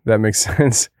sense.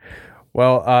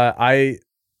 Well, I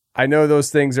know those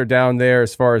things are down there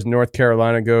as far as North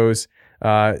Carolina goes.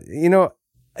 Let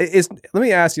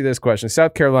me ask you this question.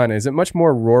 South Carolina, is it much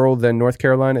more rural than North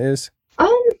Carolina is?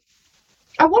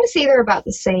 I want to say they're about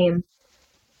the same.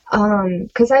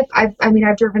 Because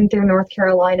I've driven through North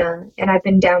Carolina and I've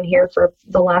been down here for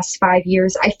the last 5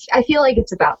 years. I feel like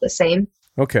it's about the same.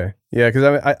 Okay. Yeah,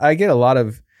 because I get a lot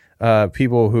of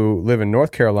people who live in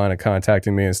North Carolina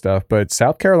contacting me and stuff, but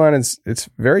South Carolina, it's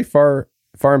very far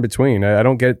in between. I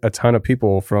don't get a ton of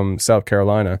people from South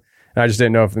Carolina. And I just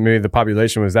didn't know if maybe the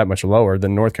population was that much lower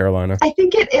than North Carolina. I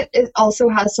think it also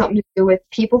has something to do with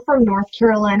people from North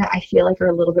Carolina, I feel like, are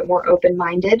a little bit more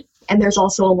open-minded. And there's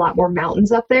also a lot more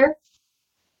mountains up there.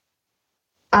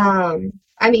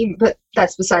 But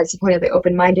that's besides the point of the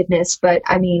open-mindedness. But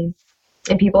I mean,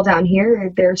 and people down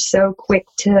here, they're so quick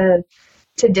to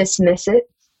dismiss it.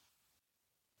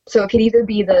 So it could either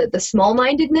be the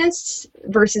small-mindedness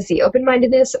versus the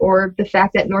open-mindedness, or the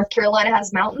fact that North Carolina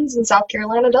has mountains and South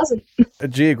Carolina doesn't.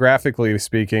 Geographically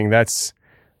speaking, that's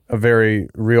a very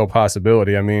real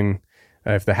possibility. I mean,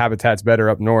 if the habitat's better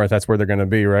up north, that's where they're going to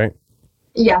be, right?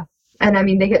 Yeah. And I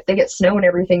mean, they get snow and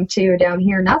everything too down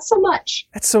here. Not so much.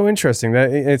 That's so interesting.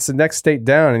 That it's the next state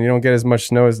down, and you don't get as much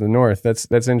snow as the north.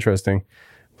 That's interesting.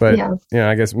 But yeah,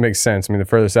 I guess it makes sense. I mean, the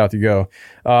further south you go.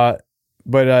 I'm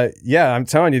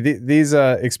telling you, these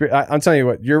I'm telling you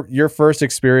what, your first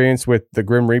experience with the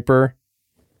Grim Reaper.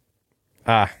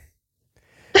 I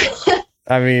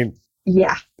mean,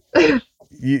 yeah.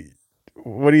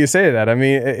 What do you say to that? I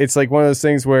mean, it's like one of those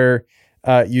things where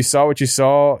you saw what you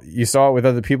saw it with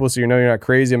other people, so you know you're not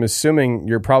crazy. I'm assuming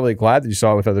you're probably glad that you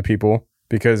saw it with other people,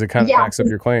 because it kind of backs up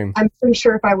your claim. I'm pretty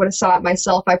sure if I would have saw it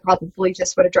myself, I probably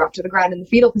just would have dropped to the ground in the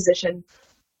fetal position.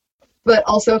 But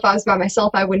also, if I was by myself,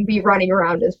 I wouldn't be running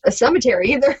around a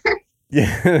cemetery either.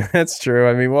 Yeah, that's true.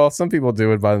 I mean, well, some people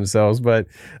do it by themselves, but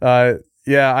I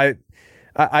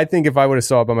think if I would have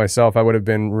saw it by myself, I would have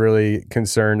been really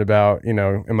concerned about,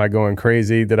 am I going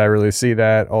crazy? Did I really see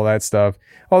that? All that stuff,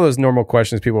 all those normal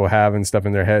questions people have and stuff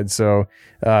in their head. So,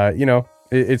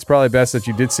 it's probably best that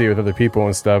you did see it with other people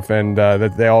and stuff, and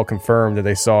that they all confirmed that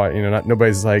they saw it.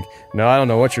 Nobody's like, no, I don't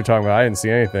know what you're talking about. I didn't see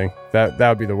anything. That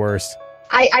would be the worst.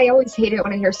 I always hate it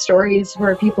when I hear stories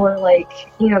where people are like,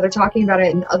 they're talking about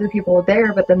it and other people are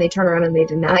there, but then they turn around and they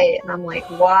deny it. And I'm like,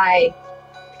 why?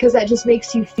 Because that just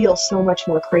makes you feel so much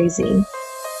more crazy.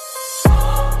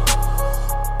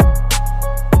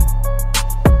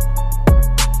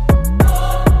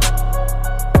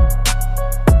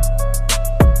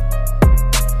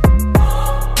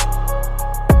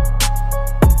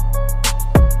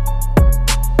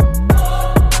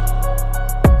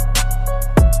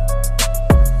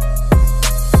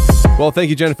 Well, thank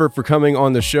you, Jennifer, for coming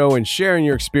on the show and sharing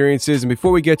your experiences. And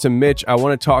before we get to Mitch, I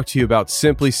want to talk to you about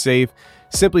SimpliSafe.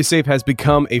 SimpliSafe has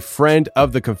become a friend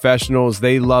of the Confessionals.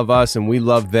 They love us and we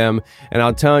love them. And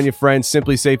I'm telling you, friends,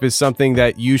 SimpliSafe is something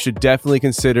that you should definitely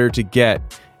consider to get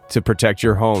to protect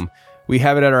your home. We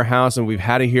have it at our house, and we've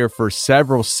had it here for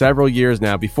several years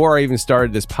now. Before I even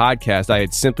started this podcast, I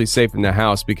had SimpliSafe in the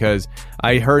house because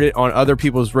I heard it on other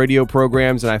people's radio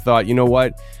programs, and I thought, you know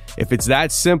what? If it's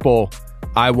that simple,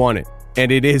 I want it. And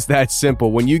it is that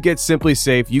simple. When you get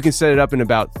SimpliSafe, you can set it up in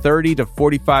about 30 to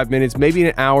 45 minutes, maybe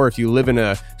an hour if you live in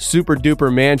a super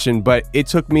duper mansion, but it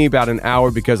took me about an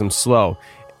hour because I'm slow.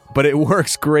 But it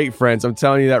works great, friends. I'm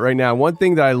telling you that right now. One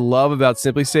thing that I love about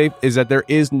SimpliSafe is that there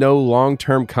is no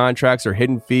long-term contracts or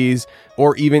hidden fees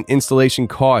or even installation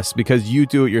costs because you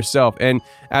do it yourself. And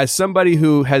as somebody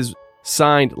who has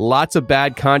signed lots of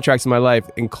bad contracts in my life,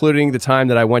 including the time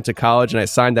that I went to college and I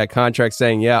signed that contract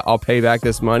saying, yeah, I'll pay back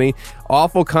this money.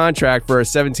 Awful contract for a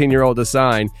 17-year-old to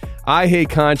sign. I hate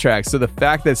contracts. So the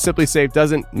fact that SimpliSafe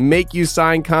doesn't make you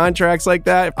sign contracts like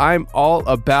that, I'm all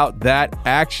about that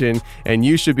action, and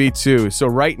you should be too. So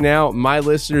right now, my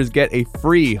listeners get a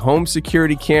free home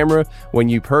security camera when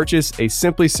you purchase a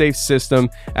SimpliSafe system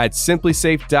at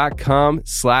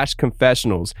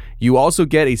simplisafe.com/confessionals. You also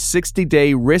get a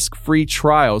 60-day risk-free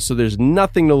trial, so there's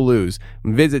nothing to lose.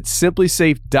 Visit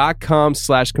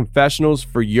simplisafe.com/confessionals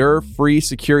for your free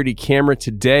security camera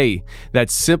today.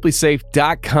 That's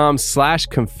simplisafe.com/confessionals.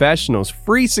 patreon.com/confessionals,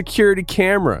 free security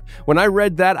camera. When I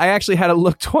read that, I actually had to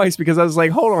look twice because I was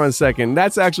like, hold on a second,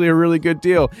 that's actually a really good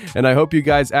deal. And I hope you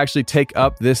guys actually take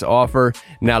up this offer.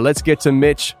 Now let's get to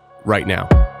Mitch right now.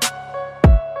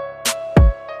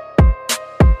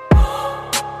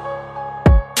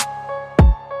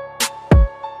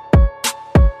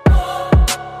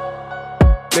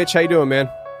 Mitch, how you doing, man?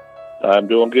 I'm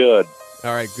doing good.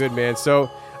 All right, good, man. So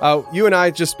you and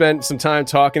I just spent some time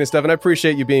talking and stuff, and I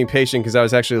appreciate you being patient because I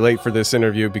was actually late for this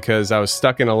interview because I was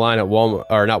stuck in a line at Walmart,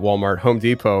 or not Walmart, Home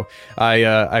Depot.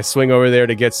 I swing over there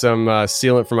to get some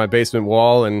sealant for my basement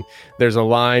wall, and there's a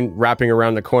line wrapping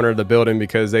around the corner of the building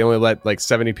because they only let like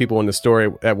 70 people in the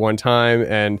store at one time,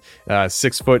 and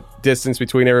 6 foot distance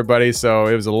between everybody. So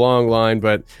it was a long line,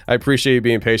 but I appreciate you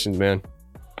being patient, man.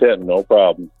 Yeah, no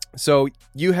problem. So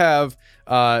you have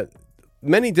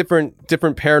many different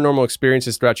paranormal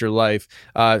experiences throughout your life,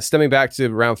 stemming back to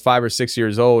around 5 or 6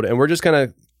 years old, and we're just going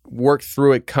to work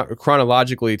through it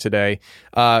chronologically today.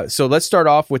 So let's start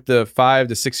off with the 5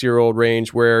 to 6 year old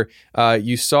range where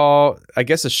you saw, I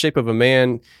guess, the shape of a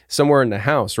man somewhere in the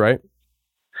house, right?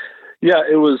 Yeah,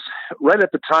 it was right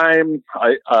at the time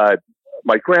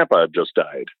my grandpa had just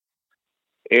died.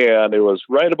 And it was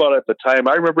right about at the time,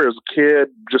 I remember as a kid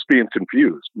just being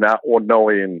confused, not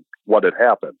knowing what had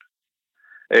happened.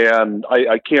 And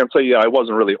I can't say I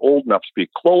wasn't really old enough to be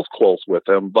close with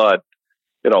him, but,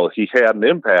 he had an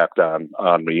impact on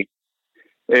me.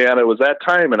 And it was that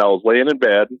time, and I was laying in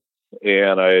bed,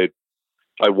 and I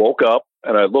woke up,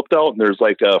 and I looked out, and there's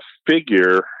like a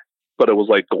figure, but it was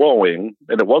like glowing,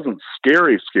 and it wasn't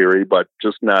scary, but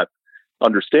just not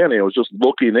understanding. I was just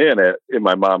looking in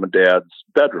my mom and dad's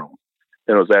bedroom,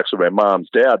 and it was actually my mom's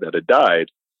dad that had died,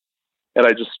 and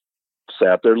I just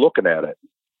sat there looking at it,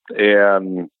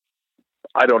 and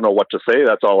I don't know what to say.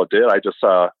 That's all it did. I just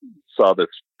saw this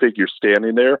figure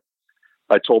standing there.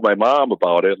 I told my mom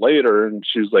about it later, and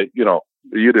she was like, you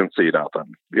didn't see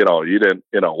nothing, you didn't,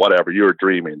 whatever, you were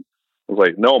dreaming. I was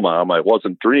like, no, Mom, I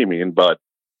wasn't dreaming, but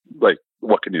like,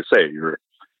 what can you say?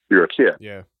 You're a kid.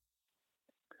 Yeah.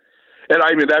 And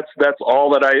I mean, that's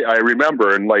all that I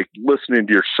remember. And like listening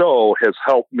to your show has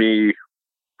helped me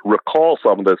recall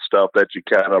some of this stuff that you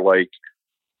kind of like,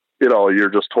 you're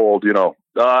just told, you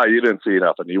didn't see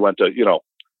nothing. You went to,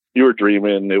 you were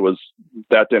dreaming.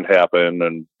 That didn't happen.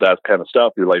 And that kind of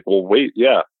stuff. You're like, well, wait,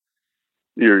 yeah,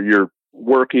 you're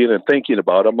working and thinking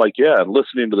about it. I'm like, yeah. And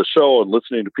listening to the show and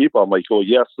listening to people, I'm like, well,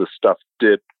 yes, this stuff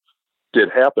did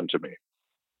happen to me.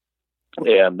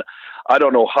 And I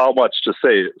don't know how much to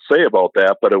say about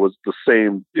that, but it was the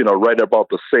same, right about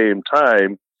the same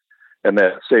time. And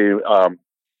that same,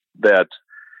 that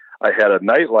I had a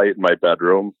nightlight in my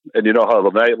bedroom, and you know how the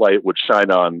nightlight would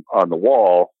shine on the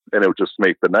wall and it would just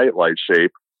make the nightlight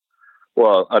shape.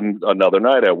 Well, another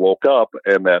night I woke up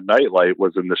and that nightlight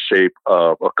was in the shape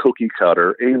of a cookie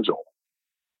cutter angel.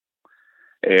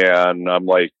 And I'm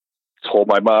like, told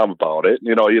my mom about it.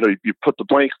 You put the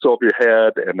blankets over your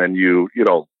head, and then you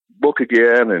look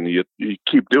again, and you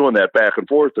keep doing that back and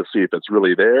forth to see if it's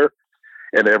really there.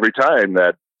 And every time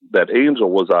that angel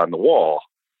was on the wall.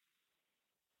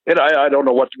 And I don't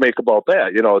know what to make about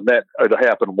that. That it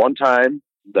happened one time.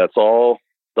 That's all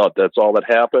that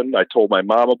happened. I told my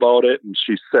mom about it, and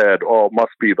she said, oh, it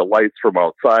must be the lights from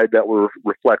outside that were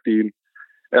reflecting.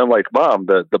 And I'm like, Mom,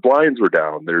 the blinds were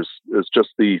down. It's just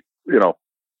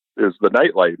is the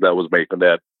nightlight that was making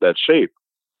that shape,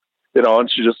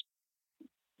 and she just,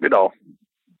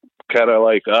 kind of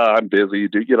like, I'm busy,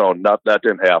 that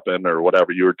didn't happen or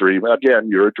whatever. You were dreaming. Again,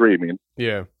 you were dreaming.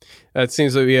 Yeah. That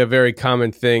seems to be a very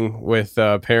common thing with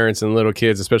parents and little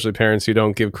kids, especially parents who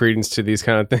don't give credence to these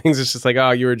kind of things. It's just like,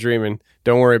 oh, you were dreaming.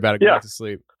 Don't worry about it. Go back to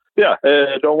sleep. Yeah.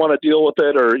 I don't want to deal with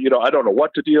it, or, I don't know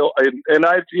what to deal. And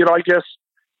I guess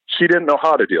she didn't know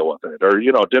how to deal with it, or,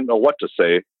 didn't know what to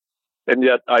say. And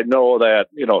yet I know that,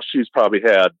 she's probably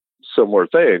had similar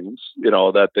things,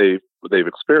 that they've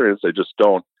experienced. They just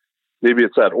don't, maybe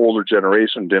it's that older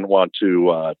generation didn't want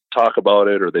to talk about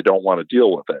it, or they don't want to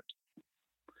deal with it.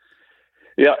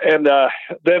 Yeah. And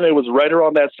then it was right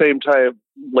around that same time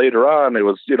later on, it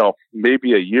was,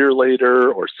 maybe a year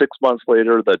later or 6 months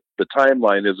later, that the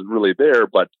timeline isn't really there,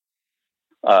 but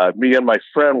me and my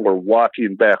friend were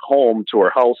walking back home to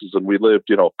our houses, and we lived,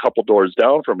 a couple doors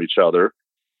down from each other.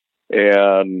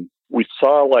 And we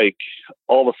saw, like,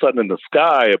 all of a sudden in the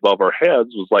sky above our heads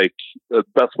was like, the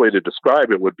best way to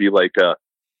describe it would be like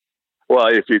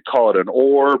if you call it an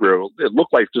orb, or it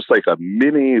looked like just like a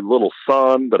mini little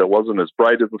sun, but it wasn't as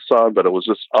bright as the sun, but it was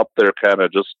just up there kind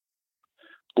of just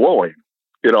glowing,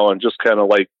 and just kind of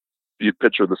like you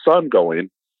picture the sun going.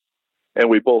 And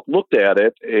we both looked at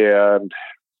it, and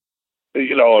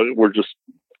we're just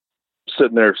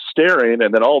sitting there staring,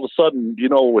 and then all of a sudden,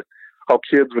 with how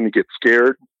kids, when you get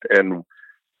scared and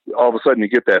all of a sudden you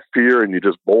get that fear and you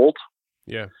just bolt.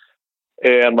 Yeah.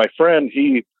 And my friend,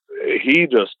 he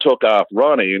just took off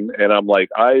running, and I'm like,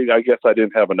 I guess I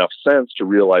didn't have enough sense to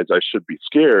realize I should be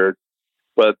scared,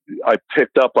 but I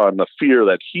picked up on the fear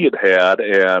that he had,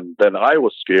 and then I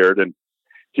was scared, and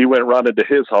he went running to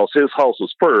his house. His house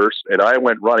was first, and I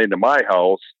went running to my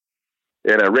house,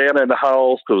 and I ran in the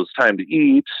house because it was time to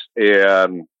eat,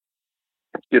 and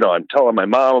I'm telling my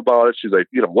mom about it. She's like,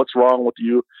 what's wrong with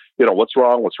you? What's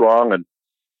wrong? And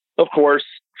of course,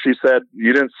 she said,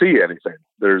 you didn't see anything.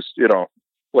 There's,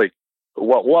 like,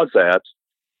 what was that?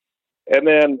 And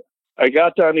then I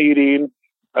got done eating.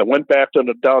 I went back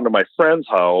down to my friend's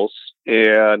house,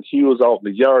 and he was out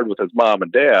in the yard with his mom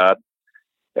and dad,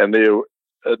 and they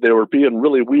were being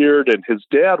really weird. And his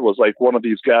dad was like one of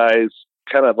these guys,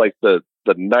 kind of like the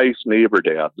nice neighbor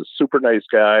dad, the super nice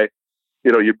guy.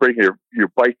 You bring your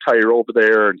bike tire over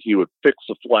there, and he would fix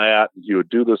the flat, and he would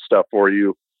do this stuff for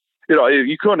you.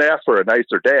 You couldn't ask for a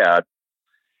nicer dad.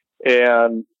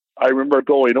 And I remember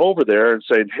going over there and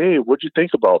saying, hey, what'd you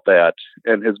think about that?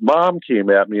 And his mom came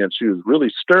at me, and she was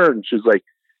really stern. She's like,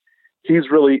 he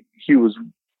was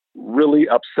really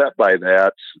upset by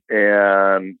that.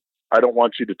 And I don't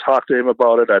want you to talk to him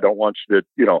about it. I don't want you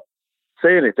to,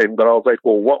 say anything. But I was like,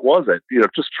 well, what was it?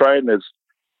 Just trying as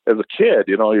a kid,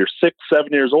 you're 6,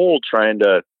 7 years old, trying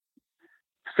to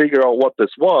figure out what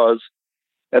this was.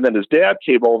 And then his dad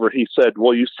came over. He said,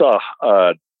 well, you saw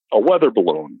a weather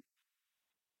balloon.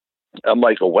 I'm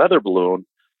like, a weather balloon?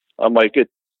 I'm like,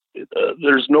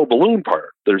 there's no balloon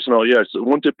part. There's no, so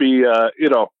wouldn't it be,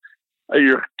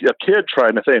 you're a kid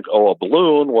trying to think, a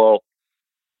balloon? Well,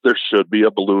 there should be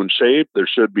a balloon shape. There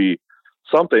should be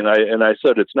something. I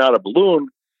said, it's not a balloon.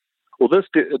 Well,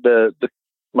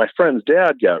 my friend's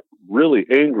dad got really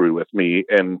angry with me,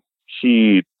 and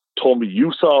he told me,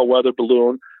 you saw a weather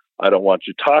balloon. I don't want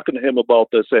you talking to him about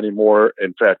this anymore.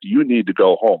 In fact, you need to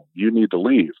go home. You need to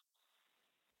leave.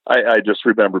 I just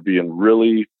remember being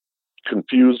really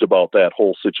confused about that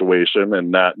whole situation and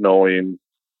not knowing,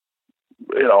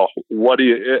 I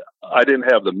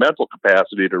didn't have the mental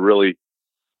capacity to really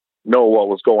know what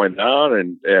was going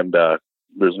on. And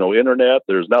there's no internet.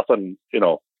 There's nothing,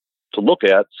 to look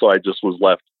at. So I just was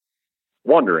left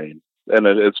wondering. And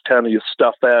it's kind of, you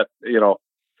stuff that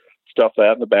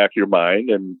in the back of your mind,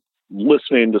 and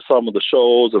listening to some of the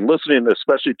shows, and listening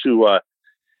especially to,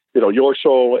 your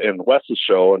show and Wes's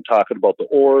show, and talking about the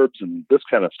orbs and this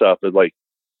kind of stuff, is like,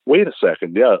 wait a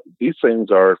second. Yeah, these things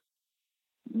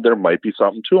there might be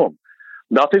something to them.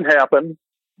 Nothing happened,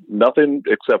 nothing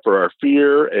except for our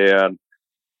fear and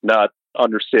not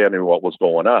understanding what was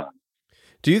going on.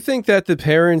 Do you think that the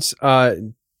parents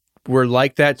were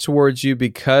like that towards you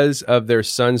because of their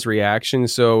son's reaction?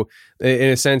 So in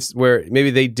a sense where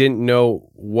maybe they didn't know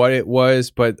what it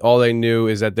was, but all they knew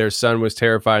is that their son was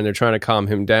terrified and they're trying to calm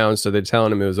him down. So they're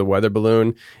telling him it was a weather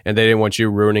balloon, and they didn't want you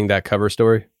ruining that cover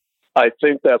story. I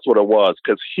think that's what it was,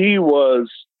 because he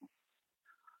was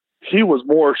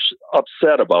more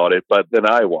upset about it, but than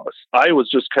I was. I was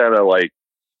just kind of like,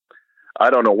 I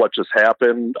don't know what just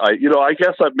happened. I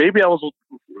guess maybe I was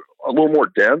a little more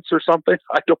dense or something.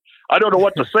 I don't know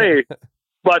what to say,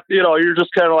 but you're just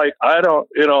kind of like, I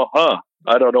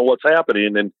don't know what's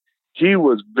happening. And he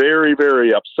was very,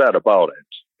 very upset about it.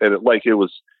 And he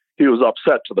was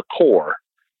upset to the core.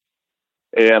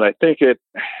 And I think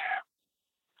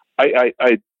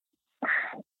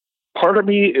part of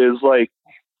me is like,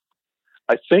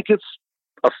 I think it's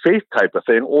a faith type of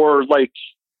thing, or like,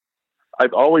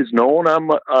 I've always known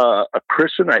I'm a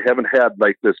Christian. I haven't had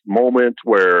like this moment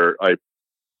where I've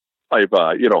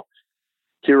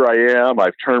here I am,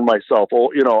 I've turned myself,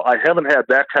 I haven't had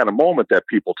that kind of moment that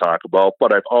people talk about,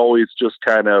 but I've always just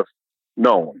kind of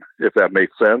known, if that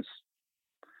makes sense.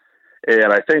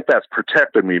 And I think that's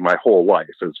protected me my whole life,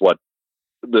 is what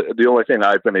the only thing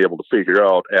I've been able to figure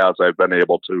out as I've been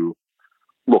able to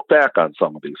look back on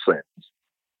some of these things.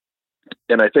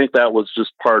 And I think that was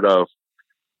just part of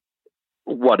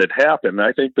what had happened.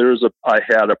 I think I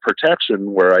had a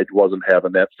protection where I wasn't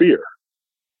having that fear.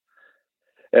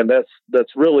 And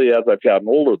that's really, as I've gotten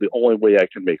older, the only way I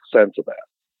can make sense of that.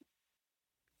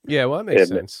 Yeah, well, that makes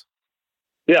sense.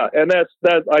 Yeah, and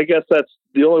I guess that's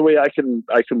the only way I can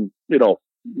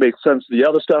make sense of the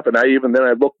other stuff. And I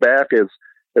look back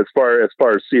as far as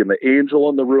seeing the angel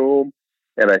in the room,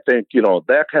 and I think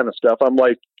that kind of stuff. I'm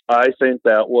like, I think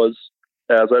that was,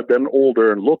 as I've been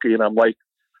older and looking, I'm like,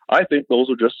 I think those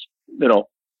are just,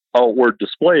 outward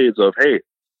displays of, hey,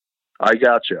 I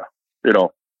got you,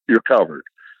 you're covered.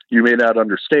 you may not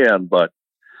understand, but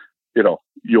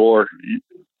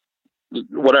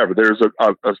whatever. There's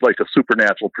a like a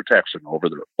supernatural protection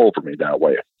over me that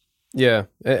way. Yeah,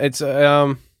 it's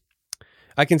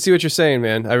I can see what you're saying,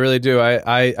 man. I really do.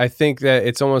 I think that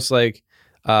it's almost like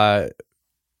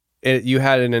you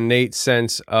had an innate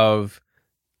sense of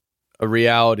a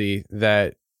reality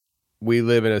that we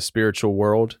live in a spiritual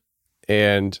world,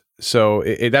 and so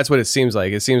that's what it seems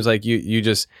like. It seems like you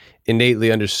just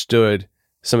innately understood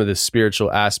some of the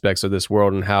spiritual aspects of this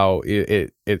world and how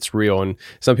it's real. And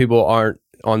some people aren't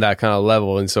on that kind of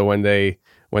level, and so when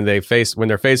they're faced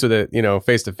with it,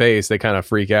 face to face, they kind of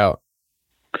freak out.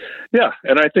 Yeah,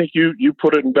 and I think you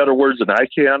put it in better words than I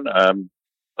can.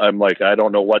 I'm like, I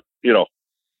don't know what,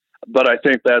 but I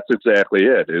think that's exactly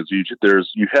it. Is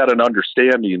you had an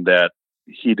understanding that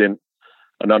he didn't,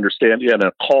 an understanding and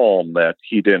a calm that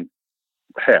he didn't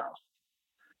have,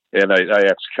 and I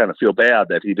actually kind of feel bad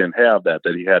that he didn't have that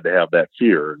he had to have that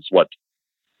fear. Is what,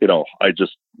 I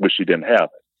just wish he didn't have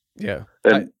it. Yeah.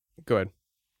 And, go ahead.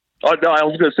 Oh no, I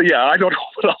was going to say, yeah, I don't know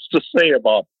what else to say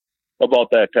about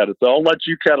that kind of thing. I'll let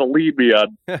you kind of lead me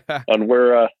on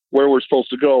where we're supposed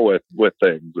to go with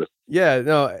things. Yeah,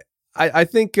 no, I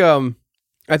think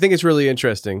it's really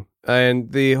interesting,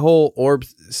 and the whole orb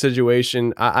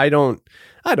situation.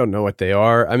 I don't know what they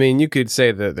are. I mean, you could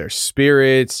say that they're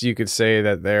spirits. You could say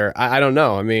that they're, I don't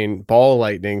know. I mean, ball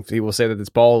lightning. People say that it's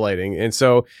ball lightning. And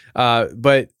so,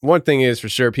 but one thing is for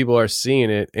sure, people are seeing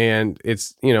it, and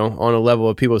it's, on a level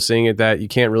of people seeing it that you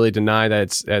can't really deny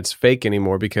that it's fake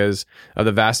anymore because of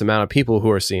the vast amount of people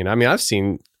who are seeing it. I mean, I've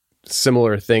seen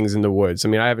similar things in the woods. I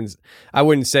mean, I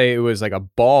wouldn't say it was like a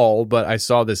ball, but I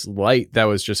saw this light that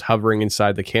was just hovering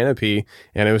inside the canopy,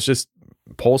 and it was just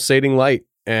pulsating light.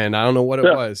 And I don't know what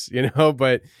it was,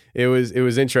 but it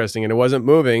was interesting, and it wasn't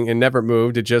moving and never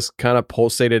moved. It just kind of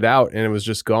pulsated out and it was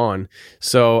just gone.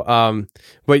 So,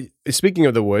 but speaking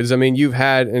of the woods, I mean, you've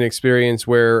had an experience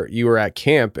where you were at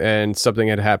camp and something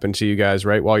had happened to you guys,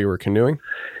 right? While you were canoeing?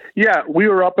 Yeah, we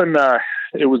were up in,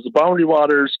 it was the Boundary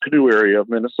Waters canoe area of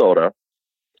Minnesota.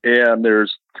 And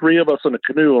there's 3 of us in a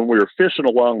canoe, and we were fishing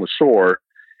along the shore,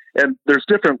 and there's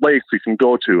different lakes you can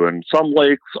go to. And some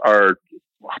lakes are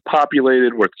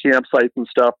populated with campsites and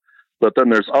stuff, but then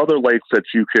there's other lakes that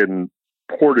you can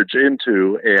portage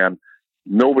into and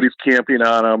nobody's camping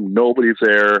on them, nobody's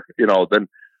there. Then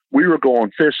we were going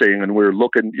fishing, and we were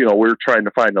looking, we were trying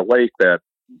to find a lake that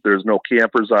there's no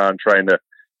campers on, trying to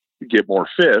get more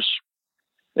fish,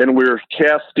 and we were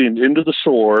casting into the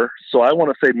shore. So I want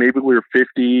to say maybe we were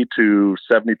 50 to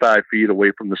 75 feet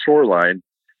away from the shoreline.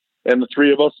 And the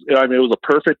 3 of us, I mean, it was a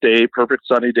perfect day, perfect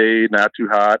sunny day, not too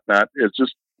hot, it's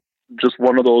just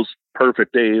one of those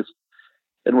perfect days.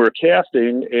 And we're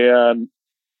casting, and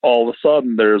all of a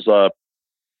sudden there's a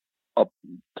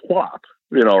plop,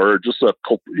 or just a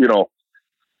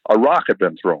rock had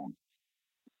been thrown.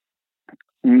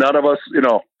 None of us,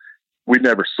 we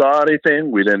never saw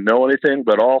anything. We didn't know anything,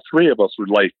 but all 3 of us were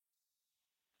like,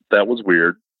 that was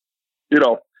weird,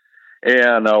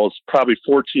 And I was probably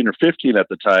 14 or 15 at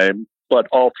the time, but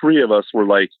all 3 of us were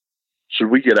like, should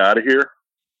we get out of here?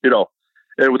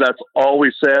 That's all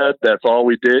we said. That's all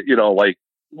we did, like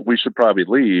we should probably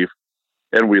leave.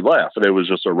 And we left, and it was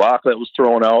just a rock that was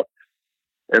thrown out.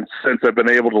 And since I've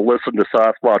been able to listen to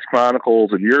Sasquatch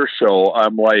Chronicles and your show,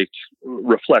 I'm like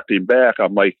reflecting back.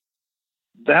 I'm like,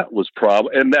 that was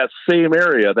probably in that same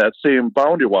area, that same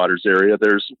Boundary Waters area.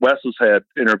 Wes has had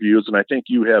interviews, and I think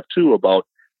you have too, about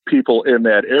people in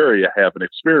that area having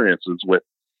experiences with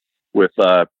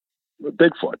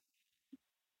Bigfoot.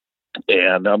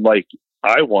 And I'm like,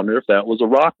 I wonder if that was a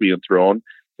rock being thrown,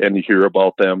 and you hear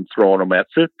about them throwing them at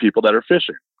people that are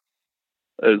fishing.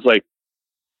 It's like,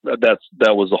 that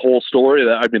was the whole story.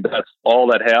 That's all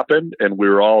that happened. And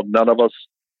none of us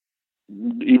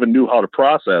even knew how to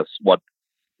process what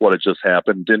had just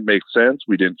happened. Didn't make sense.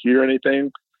 We didn't hear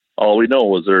anything. All we know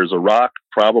was there's a rock,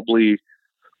 probably a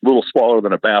little smaller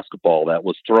than a basketball, that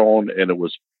was thrown, and it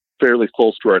was fairly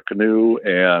close to our canoe.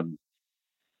 And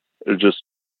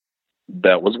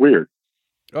that was weird.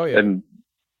 Oh yeah. And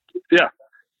yeah.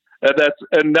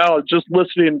 And now just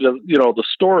listening to, the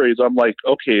stories, I'm like,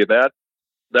 okay,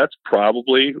 that's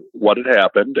probably what had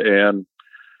happened. And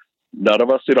none of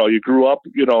us, you grew up,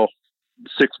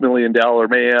 $6 Million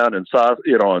Man and saw,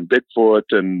 and Bigfoot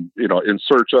and, In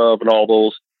Search Of and all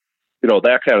those,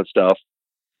 that kind of stuff.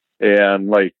 And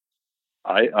like,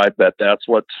 I bet that's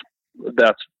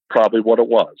probably what it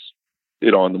was,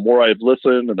 and the more I've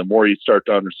listened and the more you start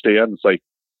to understand, it's like,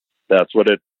 that's what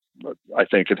I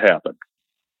think had happened.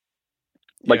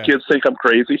 My kids think I'm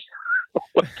crazy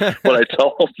when I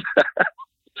tell them that.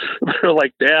 They're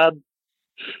like, Dad,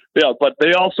 Yeah, but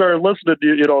they all started listening to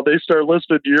you. They started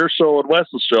listening to your show and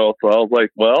Wes's show. So I was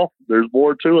like, well, there's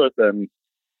more to it than,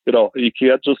 you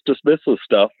can't just dismiss this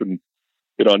stuff. And,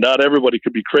 not everybody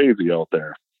could be crazy out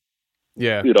there.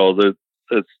 Yeah.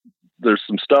 There's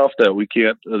some stuff that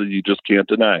you just can't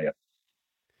deny it.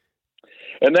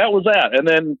 And that was that. And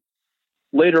then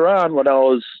later on, when I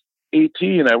was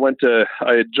 18, I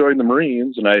had joined the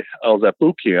Marines, and I was at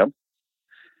boot camp,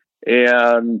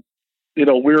 and, we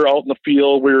were out in the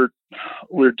field, we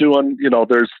were doing,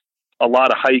 there's a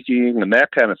lot of hiking and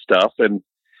that kind of stuff. And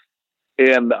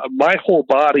my whole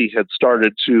body had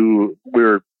started to,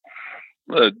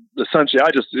 essentially, I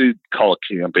just call it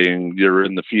camping. You're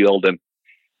in the field, and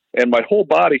my whole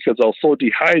body, because I was so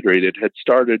dehydrated, had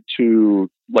started to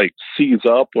seize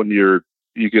up when you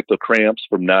get the cramps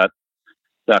from not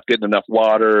getting enough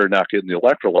water or not getting the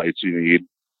electrolytes you need.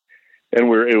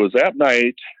 And it was at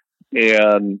night,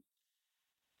 and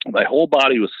my whole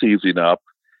body was seizing up.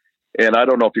 And I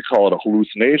don't know if you call it a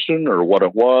hallucination or what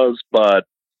it was, but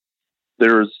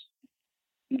there's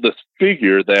this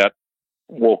figure that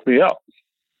woke me up.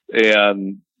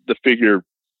 And the figure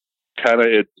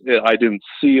I didn't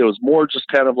see, it was more just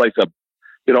kind of like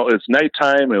it's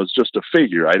nighttime. It was just a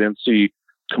figure. I didn't see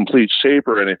complete shape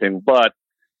or anything, but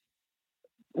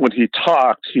when he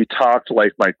talked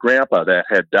like my grandpa that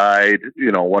had died,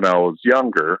 when I was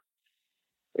younger.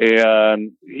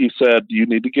 And he said, you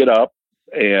need to get up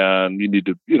and you need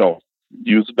to,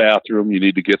 use the bathroom. You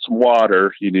need to get some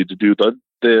water. You need to do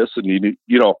this, and you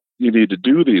need to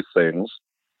do these things.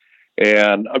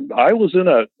 And I was in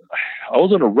a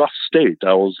rough state.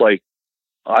 I was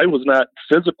not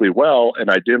physically well, and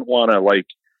I didn't want to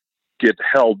get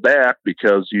held back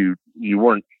because you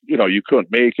weren't, you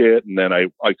couldn't make it. And then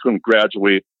I couldn't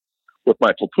graduate with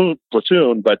my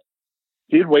platoon, but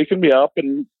he'd waken me up,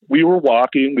 and we were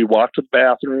walking. We walked to the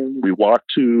bathroom. We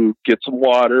walked to get some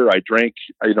water. I drank,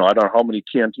 I don't know how many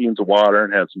canteens of water,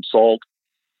 and had some salt.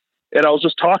 And I was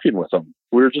just talking with him.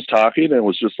 We were just talking, and it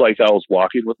was just like I was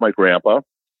walking with my grandpa.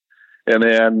 And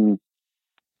then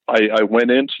I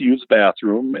went in to use the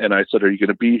bathroom, and I said, are you going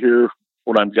to be here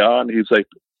when I'm gone? He's like,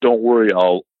 don't worry,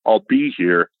 I'll be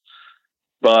here.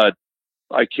 But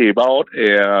I came out,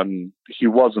 and he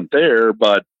wasn't there.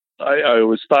 But I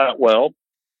always thought, well,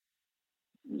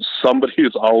 somebody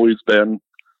has always been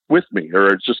with me,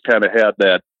 or just kind of had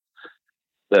that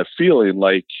feeling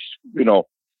like,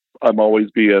 I'm always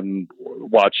being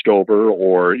watched over,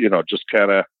 or, just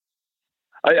kind of,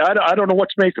 I don't know what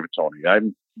to make of it, Tony.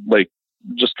 I'm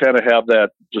just kind of have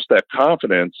that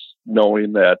confidence,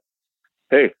 knowing that,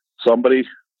 hey, somebody,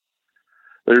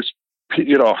 there's,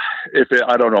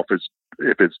 I don't know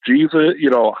if it's Jesus,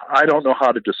 I don't know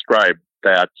how to describe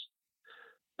that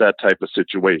type of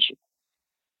situation.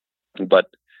 But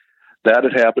that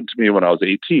had happened to me when I was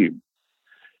 18.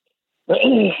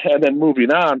 And then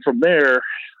moving on from there,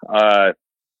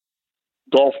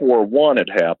 Gulf War I had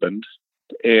happened,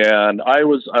 and I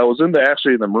was in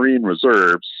the Marine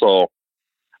Reserves. So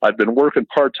I'd been working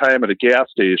part-time at a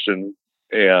gas station,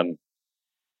 and,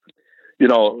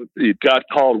 it got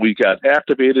called, we got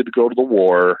activated to go to the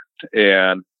war.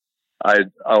 And I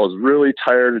was really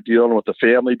tired of dealing with the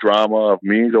family drama of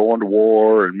me going to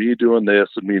war and me doing this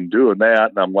and me doing that.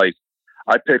 And I'm like,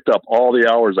 I picked up all the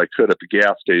hours I could at the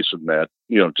gas station that,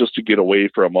 just to get away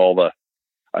from all the,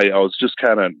 I was just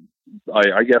kind of,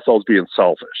 I guess I was being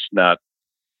selfish, not,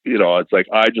 it's like,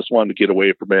 I just wanted to get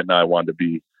away from it, and I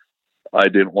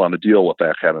didn't want to deal with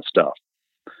that kind of stuff.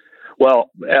 Well,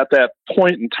 at that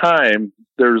point in time,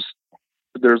 there's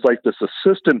this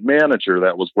assistant manager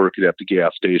that was working at the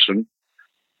gas station,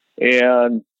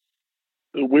 and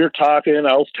we were talking.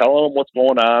 I was telling him what's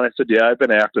going on. I said, yeah, I've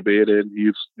been activated.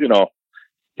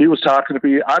 He was talking to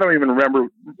me. I don't even remember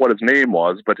what his name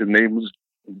was, but his name was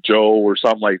Joe or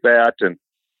something like that. And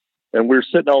we were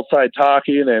sitting outside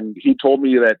talking, and he told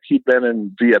me that he'd been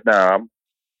in Vietnam,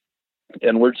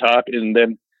 and we're talking, and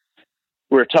then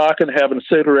we're talking, having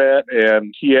a cigarette,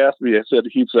 and he asked me,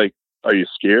 he's like, are you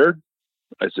scared?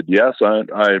 I said, yes, I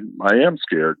am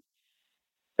scared.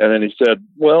 And then he said,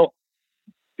 well,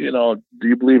 do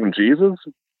you believe in Jesus?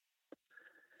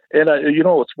 And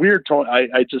it's weird, Tony.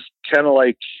 I just kind of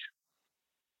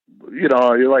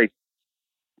you're like,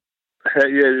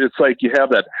 it's like you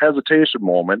have that hesitation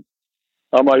moment.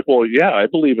 I'm like, well, yeah, I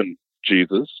believe in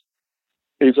Jesus.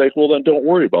 He's like, well, then don't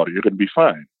worry about it. You're going to be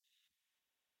fine.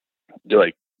 You're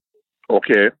like,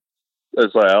 okay.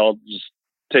 It's like, I'll just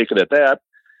take it at that.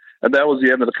 And that was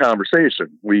the end of the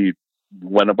conversation. We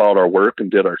went about our work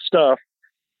and did our stuff.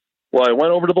 Well, I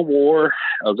went over to the war.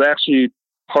 I was actually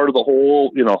part of the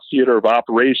whole, theater of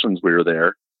operations. We were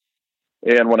there.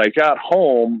 And when I got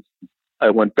home, I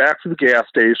went back to the gas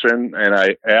station and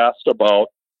I asked about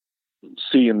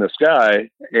seeing this guy,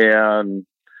 and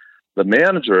the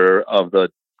manager of the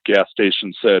gas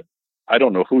station said, "I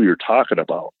don't know who you're talking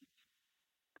about."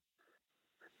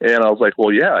 And I was like,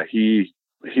 "Well, yeah, he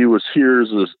was here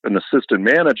as an assistant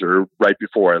manager right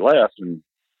before I left." And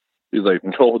he's like,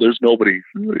 "No, there's nobody,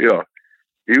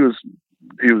 he was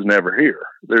never here.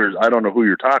 I don't know who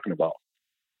you're talking about."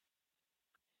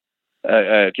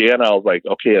 Again, I was like,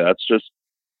 "Okay, that's just,"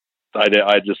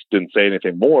 I just didn't say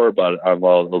anything more, but I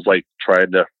was like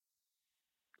trying to,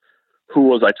 who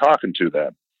was I talking to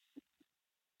then?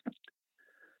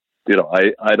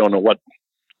 I don't know what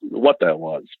that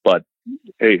was, but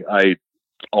hey,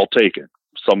 I'll take it.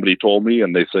 Somebody told me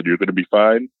and they said, "You're going to be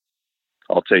fine."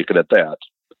 I'll take it at that.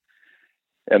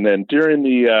 And then during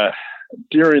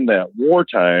that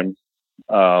wartime,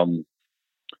 I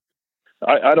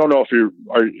don't know if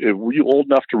were you old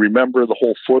enough to remember the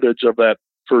whole footage of that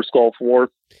first Gulf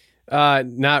War?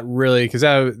 Not really, because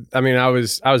I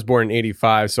was born in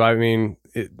 '85, so I knew.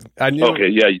 Okay,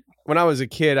 yeah. When I was a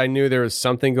kid, I knew there was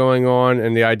something going on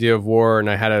and the idea of war, and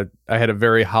I had a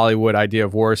very Hollywood idea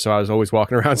of war, so I was always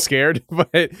walking around scared,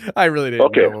 but I really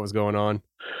didn't know what was going on.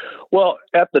 Well,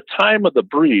 at the time of the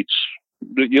breach,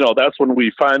 that's when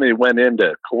we finally went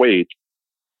into Kuwait.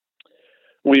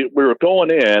 We were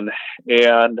going in,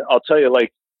 and I'll tell you,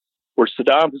 like, where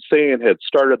Saddam Hussein had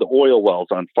started the oil wells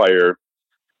on fire,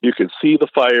 you could see the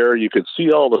fire, you could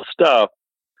see all the stuff.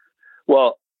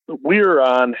 Well, we were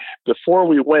before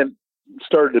we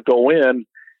started to go in,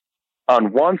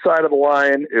 on one side of the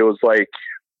line, it was like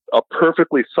a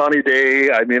perfectly sunny day.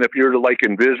 I mean, if you were to like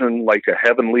envision like a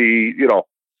heavenly,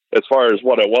 as far as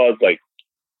what it was, like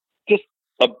just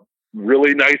a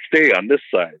really nice day on this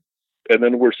side. And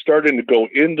then we're starting to go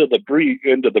into the breach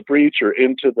or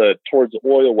towards the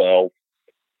oil well.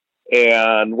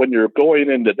 And when you're going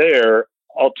into there,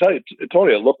 I'll tell you,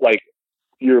 Tony, it looked like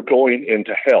you're going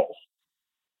into hell,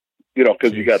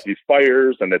 because you got these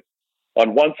fires, and it's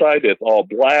on one side, it's all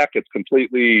black. It's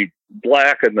completely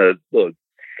black, and the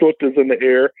soot is in the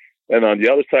air. And on the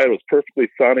other side, it was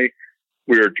perfectly sunny.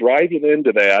 We were driving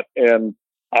into that, and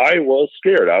I was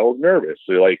scared. I was nervous.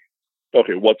 So like,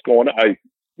 okay, what's going on?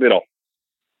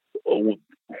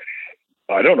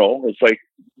 I don't know. It's like,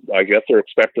 I guess they're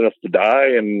expecting us to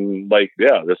die, and like,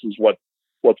 yeah, this is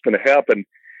what's going to happen.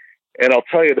 And I'll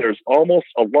tell you, there's almost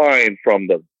a line from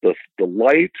the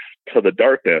light to the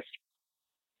darkness.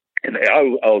 And I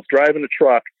was driving a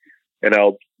truck, and I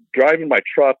was driving my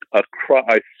truck across.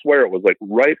 I swear it was like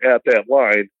right at that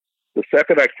line. The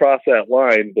second I crossed that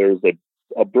line, there's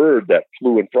a bird that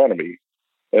flew in front of me,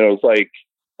 and it was like,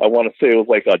 I want to say it was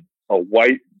like a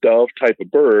white dove type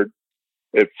of bird.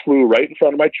 It flew right in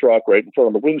front of my truck, right in front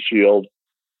of the windshield,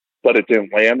 but it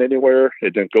didn't land anywhere.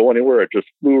 It didn't go anywhere. It just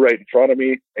flew right in front of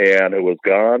me, and it was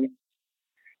gone.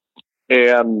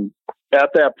 And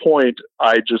at that point,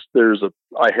 I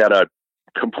had a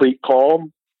complete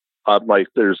calm. I'm like,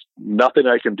 there's nothing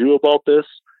I can do about this.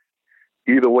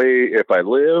 Either way, if I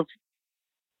live,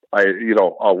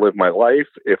 I'll live my life.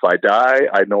 If I die,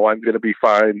 I know I'm going to be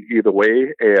fine either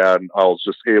way. And I was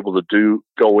just able to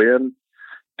go in,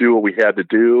 do what we had to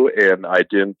do. And I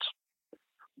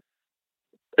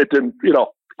had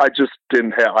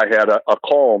a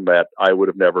calm that I would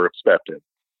have never expected.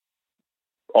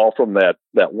 All from that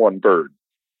one bird.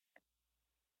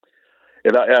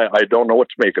 And I don't know what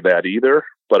to make of that either,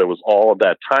 but it was all of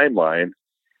that timeline.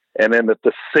 And then at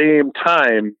the same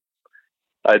time,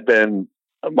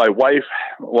 my wife,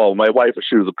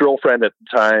 she was a girlfriend at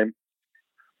the time.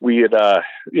 We had,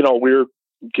 we were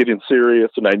getting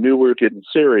serious, and I knew we were getting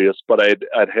serious, but I'd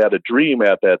had a dream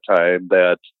at that time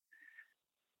that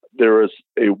there was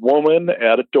a woman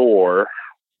at a door,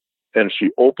 and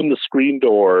she opened the screen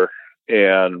door,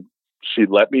 and she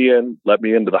let me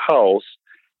into the house.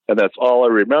 And that's all I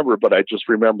remember. But I just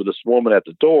remember this woman at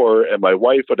the door, and my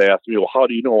wife would ask me, "Well, how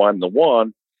do you know I'm the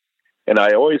one?" And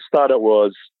I always thought it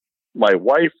was my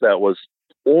wife that was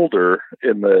older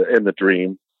in the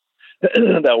dream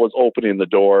that was opening the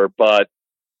door. But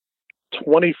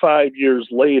 25 years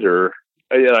later,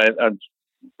 and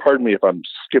pardon me if I'm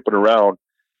skipping around,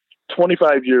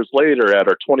 25 years later at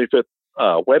our 25th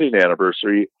wedding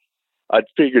anniversary, I'd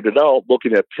figured it out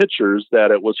looking at pictures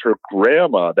that it was her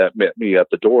grandma that met me at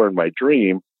the door in my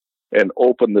dream and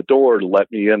opened the door to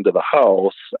let me into the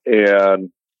house.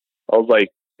 And I was like,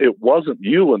 it wasn't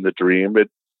you in the dream.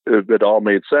 It all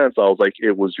made sense. I was like,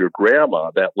 it was your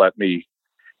grandma that let me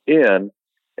in,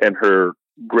 and her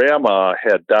grandma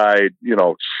had died,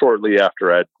 shortly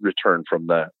after I'd returned from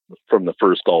the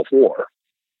first Gulf War.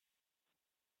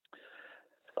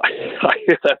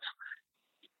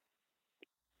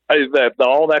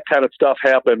 all that kind of stuff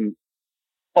happened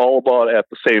all about at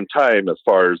the same time as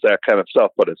far as that kind of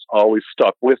stuff, but it's always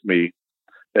stuck with me.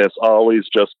 And it's always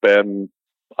just been,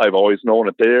 I've always known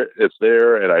it's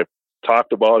there, and I've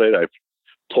talked about it. I've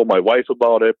told my wife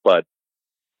about it, but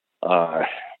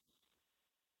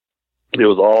it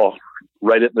was all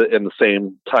right in the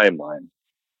same timeline.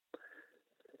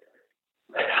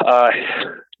 Do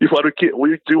you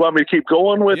want me to keep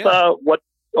going with what?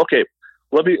 Okay,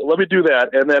 let me do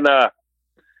that, and then I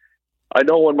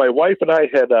know when my wife and I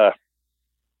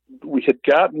we had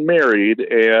gotten married,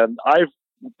 and I've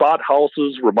bought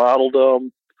houses, remodeled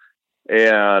them,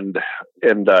 and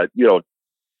did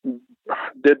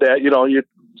that.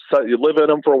 You live in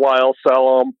them for a while,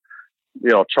 sell them,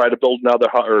 try to build another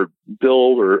house,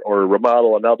 or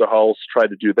remodel another house, try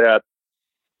to do that.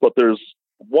 But there's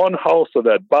one house that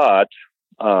I bought.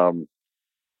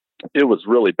 It was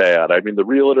really bad. I mean, the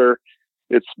realtor,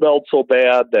 it smelled so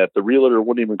bad that the realtor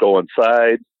wouldn't even go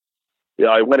inside.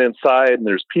 I went inside, and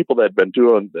there's people that had been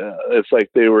doing, it's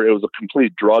like it was a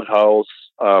complete drug house.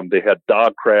 They had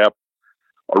dog crap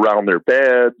around their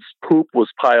beds. Poop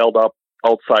was piled up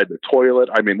outside the toilet.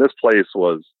 I mean, this place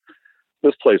was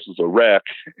a wreck.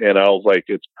 And I was like,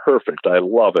 it's perfect. I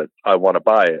love it. I want to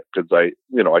buy it because I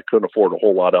couldn't afford a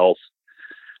whole lot else.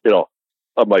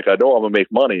 I'm like, I know I'm gonna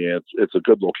make money. And it's a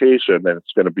good location, and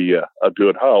it's going to be a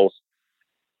good house.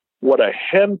 What I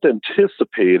hadn't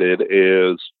anticipated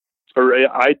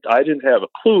I didn't have a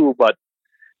clue, but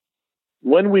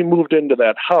when we moved into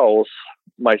that house,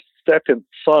 my second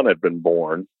son had been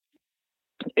born.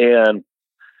 And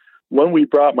when we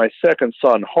brought my second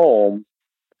son home,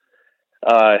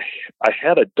 I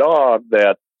had a dog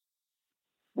that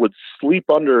would sleep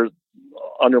under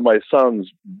my son's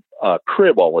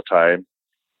crib all the time.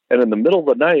 And in the middle of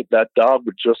the night, that dog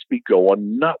would just be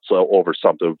going nuts over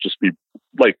something. It would just be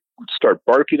like, start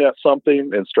barking at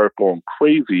something and start going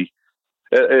crazy,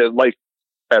 like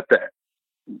at the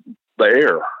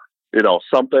air,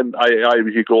 something.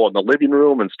 He'd go in the living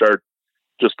room and start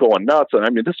just going nuts. And I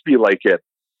mean, this would be like at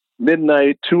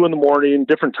midnight, 2 a.m,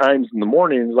 different times in the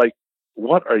morning. Like,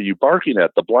 what are you barking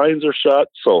at? The blinds are shut.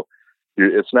 So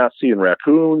it's not seeing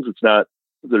raccoons.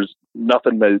 There's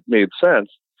nothing that made sense.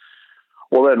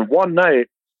 Well, then one night,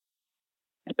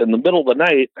 in the middle of the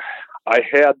night, I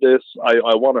had this,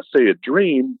 I want to say a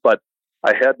dream, but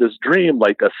I had this dream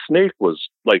like a snake was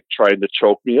like trying to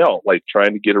choke me out, like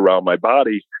trying to get around my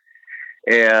body.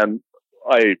 And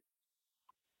I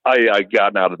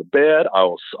got out of the bed.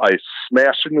 I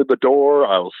smashed into the door.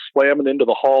 I was slamming into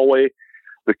the hallway.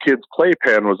 The kid's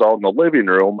playpen was out in the living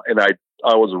room, and I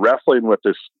was wrestling with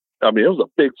this. I mean, it was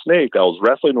a big snake. I was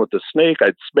wrestling with the snake.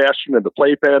 I'd smashed into the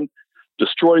playpen,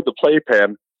 destroyed the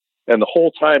playpen, and the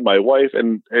whole time my wife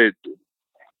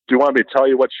do you want me to tell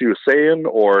you what she was saying,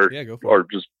 or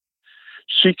just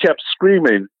she kept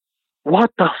screaming,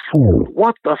 what the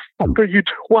fuck are you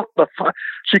doing? What the fuck?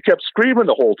 She kept screaming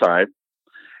the whole time,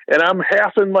 and I'm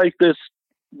half in like this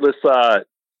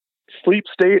sleep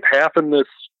state, half in this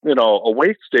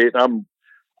awake state. I'm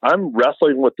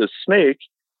wrestling with this snake,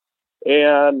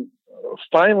 and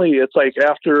finally, it's like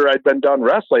after I'd been done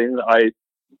wrestling,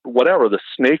 the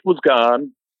snake was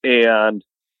gone, and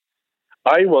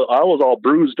I was all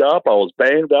bruised up. I was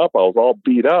banged up. I was all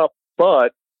beat up,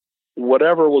 but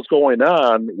whatever was going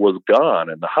on was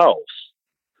gone in the house.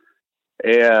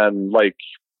 And like,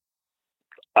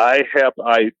 as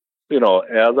I've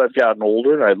gotten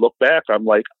older and I look back, I'm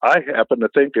like, I happen to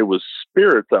think it was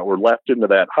spirits that were left in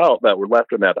that house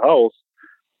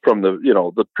from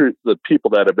the people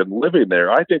that have been living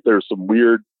there. I think there's some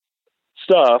weird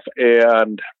stuff,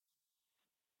 and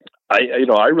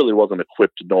I really wasn't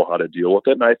equipped to know how to deal with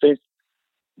it. And I think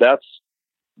that's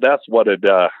what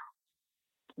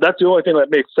that's the only thing that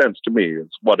makes sense to me is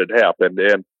what had happened.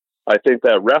 And I think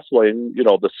that wrestling,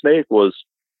 the snake was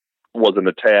an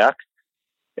attack.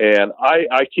 And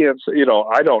I can't say,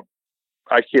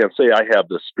 I can't say I have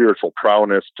the spiritual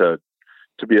prowess to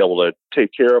be able to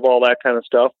take care of all that kind of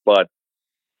stuff, but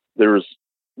there's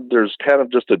kind of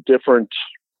just a different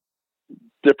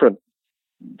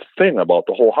thing about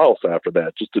the whole house after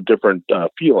that, just a different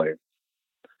feeling.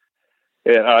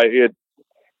 And I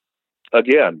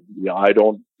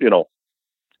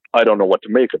don't know what to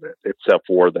make of it, except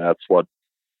for that's what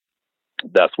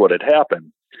had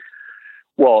happened.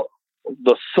 Well,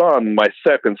 the son, my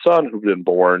second son who'd been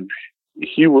born,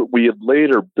 we had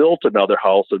later built another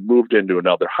house and moved into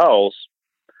another house.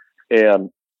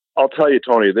 And I'll tell you,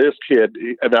 Tony, this kid,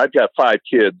 and I've got 5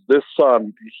 kids, this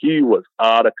son, he was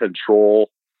out of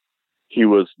control. He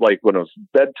was like, when it was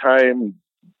bedtime,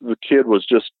 the kid was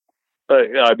just,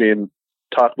 I mean,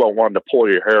 talk about wanting to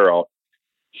pull your hair out.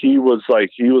 He was a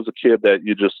kid that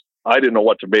I didn't know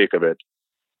what to make of it.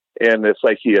 And it's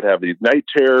like he'd have these night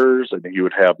terrors, and he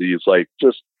would have these like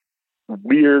just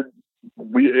weird,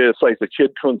 it's like the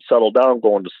kid couldn't settle down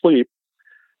going to sleep.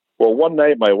 Well, one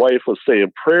night my wife was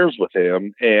saying prayers with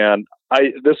him, and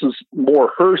this is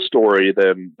more her story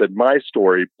than my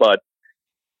story, but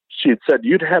she'd said,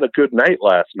 "You'd had a good night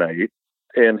last night."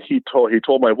 And he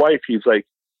told my wife, he's like,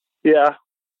 "Yeah."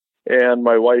 And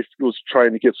my wife was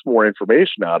trying to get some more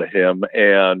information out of him.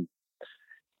 And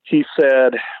he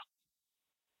said,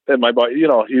 and my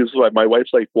wife's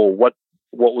like, "Well, what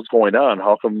was going on?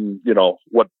 How come,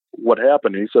 what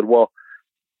happened?" And he said, "Well,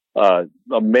 a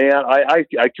man, I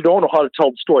don't know how to tell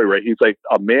the story, right?" He's like,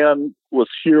 "A man was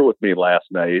here with me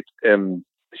last night." And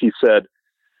he said,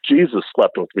 "Jesus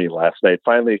slept with me last night."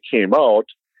 Finally it came out.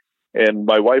 And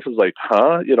my wife was like,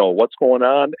 "Huh? What's going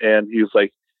on?" And he was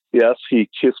like, "Yes, he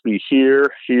kissed me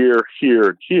here, here, here,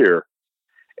 and here."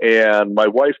 And my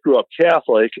wife grew up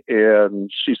Catholic,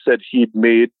 and she said he'd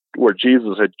made, where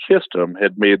Jesus had kissed him,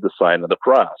 had made the sign of the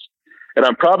cross. And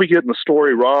I'm probably getting the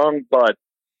story wrong, but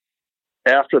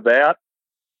after that,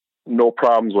 no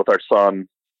problems with our son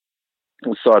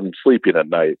sleeping at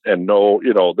night. And no,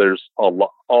 there's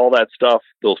all that stuff,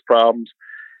 those problems.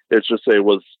 It's just, it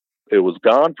was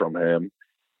gone from him.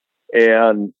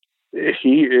 And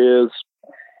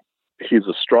he's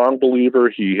a strong believer.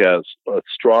 He has a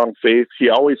strong faith. He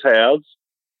always has.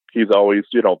 He's always,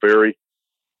 very,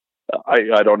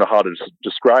 I don't know how to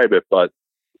describe it, but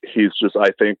he's just,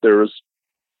 I think there's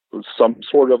some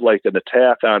sort of like an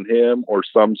attack on him or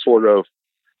some sort of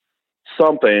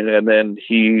something. And then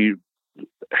he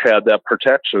had that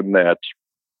protection that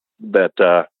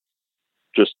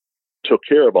just took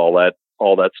care of all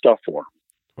that stuff for him.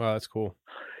 Wow, that's cool.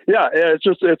 Yeah, it's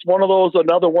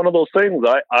another one of those things.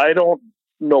 I don't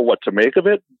know what to make of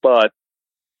it, but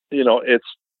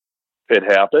it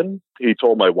happened. He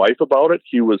told my wife about it.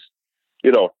 He was,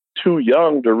 too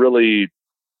young to really,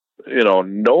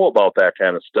 know about that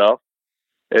kind of stuff.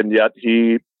 And yet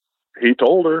he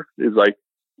told her, he's like,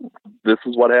 "This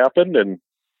is what happened." And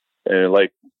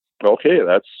like, okay,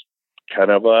 that's kind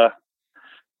of a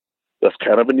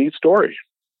neat story.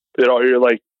 You're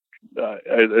like,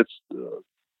 it's,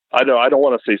 I don't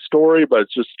want to say story, but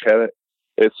it's just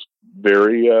it's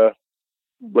very,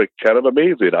 like kind of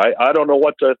amazing. I don't know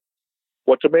what to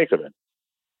make of it.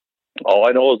 All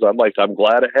I know is I'm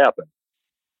glad it happened.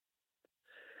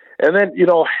 And then,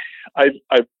 I've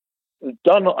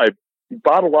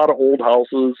bought a lot of old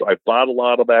houses. I bought a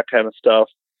lot of that kind of stuff.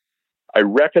 I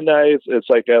recognize, it's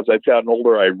like, as I've gotten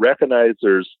older, I recognize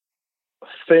there's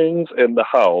things in the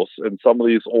house, in some of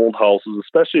these old houses,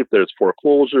 especially if there's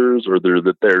foreclosures or there's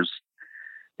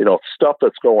stuff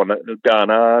that's gone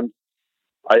on.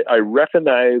 I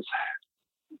recognize,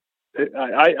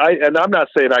 and I'm not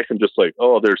saying I can just like,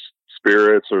 oh, there's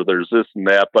spirits or there's this and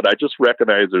that, but I just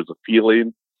recognize there's a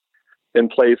feeling in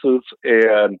places,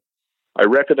 and I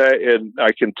recognize, and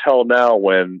I can tell now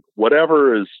when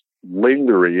whatever is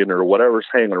lingering or whatever's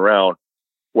hanging around,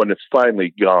 when it's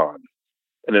finally gone.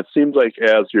 And it seems like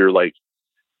as you're like,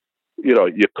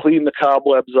 you clean the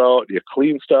cobwebs out, you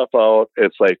clean stuff out,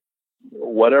 it's like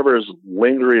whatever's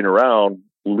lingering around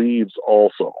leaves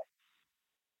also.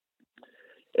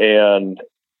 And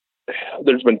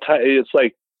there's been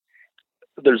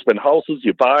there's been houses,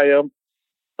 you buy them,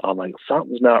 I'm like,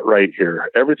 something's not right here.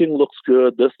 Everything looks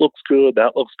good. This looks good.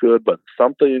 That looks good. But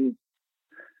something's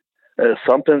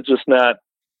just not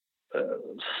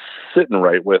sitting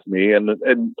right with me.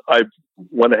 And I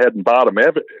went ahead and bought them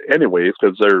anyways,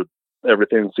 because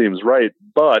everything seems right.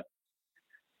 But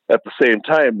at the same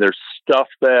time, there's stuff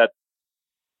that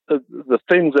the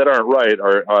things that aren't right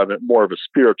are on more of a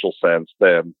spiritual sense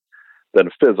than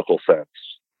a physical sense.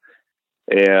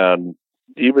 And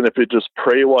even if you just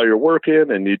pray while you're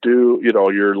working and you do,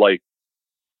 you're like,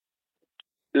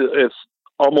 it's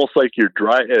almost like you're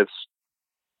dry.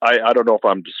 I don't know if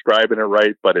I'm describing it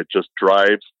right, but it just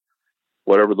drives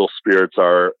whatever those spirits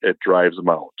are, it drives them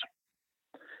out.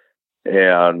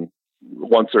 And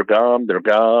once they're gone, they're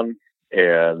gone.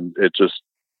 And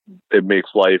it makes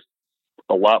life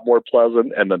a lot more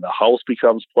pleasant. And then the house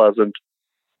becomes pleasant.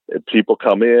 And people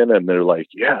come in and they're like,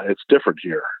 yeah, it's different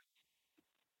here.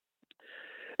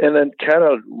 And then kind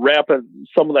of wrapping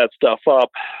some of that stuff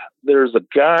up, there's a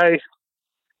guy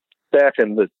back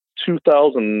in the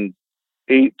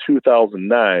 2008,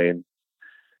 2009,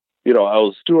 I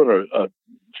was doing a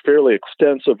fairly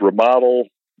extensive remodel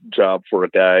job for a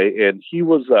guy, and he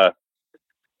was a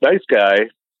nice guy,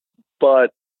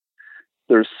 but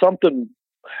there's something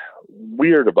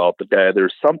weird about the guy.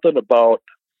 There's something about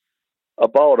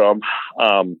him.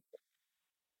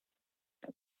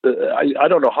 I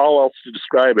don't know how else to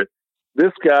describe it.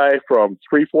 This guy from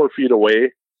 3-4 feet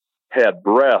away had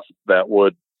breath that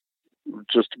would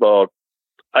just about,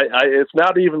 it's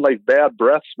not even like bad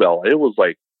breath smell. It was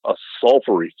like a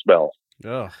sulfury smell.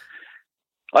 Ugh.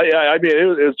 I mean, it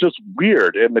was just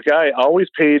weird. And the guy always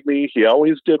paid me. He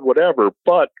always did whatever.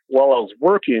 But while I was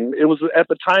working, it was at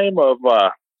the time of,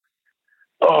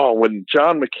 when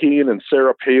John McCain and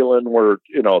Sarah Palin were,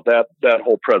 that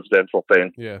whole presidential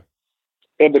thing. Yeah.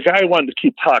 And the guy wanted to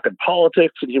keep talking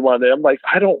politics, and I'm like,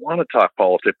 I don't want to talk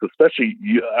politics, especially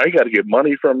I got to get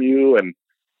money from you, and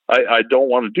I don't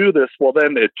want to do this. Well,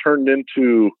 then it turned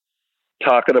into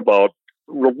talking about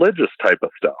religious type of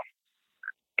stuff.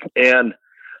 And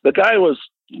the guy was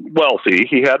wealthy.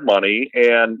 He had money,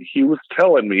 and he was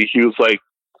telling me, he was like,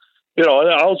 and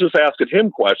I was just asking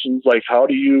him questions like, how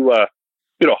do you,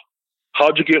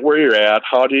 how'd you get where you're at?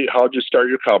 How'd you start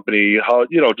your company?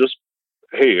 Just,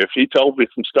 hey, if he tells me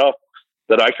some stuff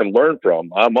that I can learn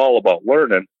from, I'm all about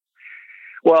learning.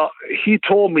 Well, he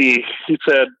told me, he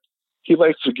said he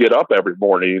likes to get up every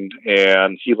morning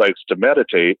and he likes to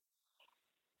meditate.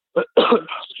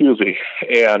 Excuse me.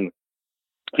 And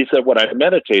he said, when I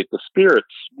meditate, the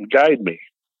spirits guide me.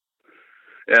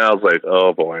 And I was like,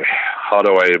 oh boy, how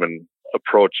do I even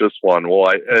approach this one? Well,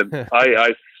 I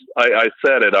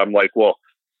said it. I'm like, well,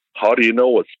 how do you know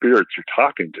what spirits you're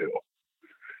talking to?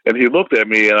 And he looked at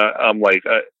me, and I'm like,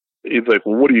 he's like,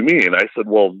 well, what do you mean? I said,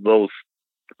 well, those,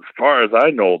 as far as I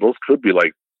know, those could be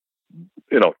like,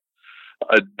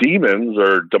 demons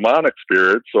or demonic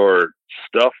spirits or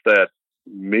stuff that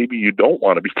maybe you don't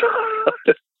want to be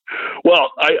taught.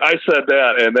 Well, I said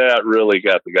that, and that really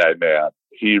got the guy mad.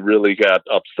 He really got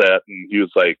upset, and he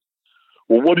was like,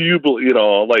 well, what do you believe? And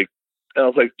I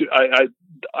was like, I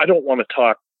don't want to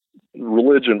talk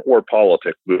religion or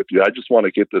politics with you. I just want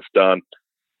to get this done.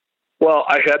 Well,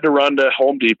 I had to run to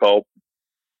Home Depot,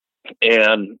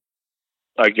 and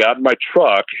I got in my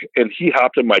truck, and he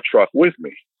hopped in my truck with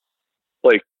me.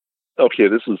 Like, okay,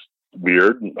 this is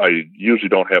weird. I usually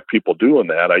don't have people doing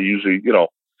that. I usually,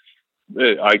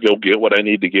 I go get what I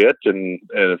need to get,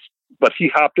 but he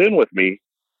hopped in with me,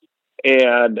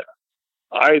 and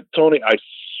Tony, I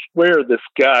swear this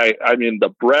guy, I mean, the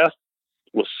breath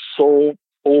was so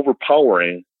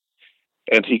overpowering,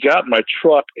 and he got in my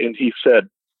truck, and he said,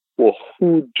 well,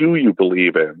 who do you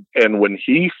believe in? And when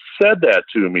he said that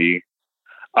to me,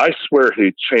 I swear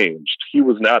he changed. He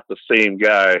was not the same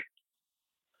guy.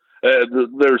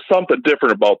 There's something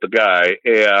different about the guy.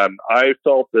 And I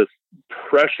felt this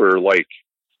pressure,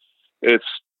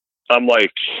 I'm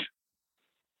like,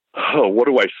 oh, what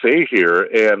do I say here?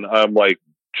 And I'm like,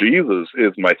 Jesus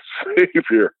is my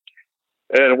savior.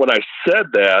 And when I said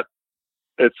that,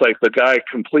 it's like the guy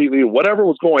completely, whatever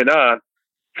was going on,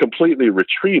 completely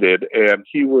retreated, and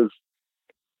he was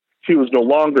no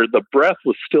longer, the breath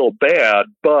was still bad,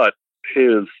 but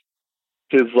his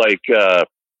like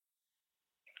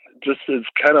just his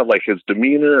kind of like his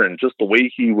demeanor and just the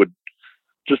way he would,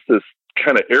 just this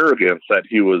kind of arrogance that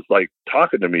he was like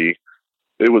talking to me,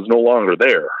 it was no longer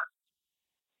there.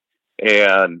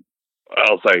 And I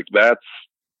was like,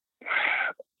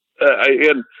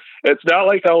 and it's not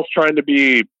like I was trying to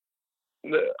be,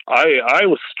 I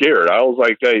was scared. I was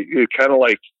like, I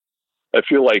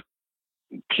feel like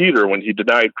Peter, when he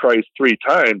denied Christ 3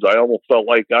 times, I almost felt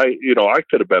like I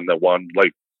could have been the one,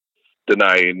 like,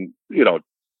 denying, no,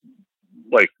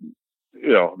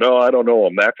 I don't know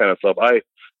him, that kind of stuff.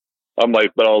 I'm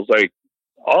like, but I was like,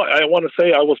 I want to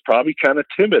say I was probably kind of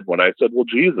timid when I said, well,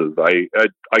 Jesus, I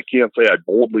can't say I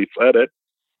boldly said it,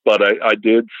 but I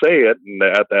did say it. And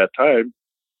at that time,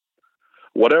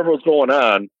 whatever was going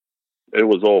on, it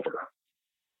was over.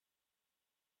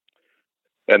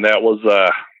 And that was,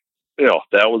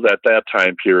 that was at that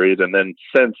time period. And then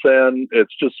since then,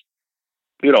 it's just,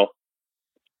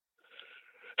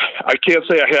 I can't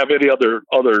say I have any other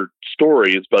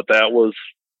stories, but that was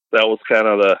kind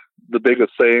of the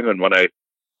biggest thing. And when I've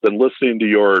been listening to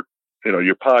your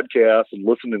podcast and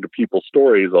listening to people's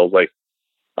stories, I was like,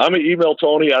 I'm gonna email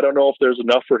Tony. I don't know if there's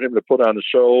enough for him to put on the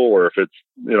show or if it's,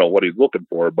 what he's looking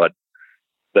for, but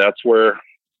that's kind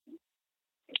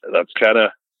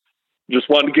of, just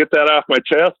wanted to get that off my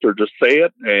chest or just say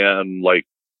it. And like,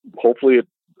 hopefully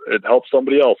it helps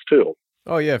somebody else too.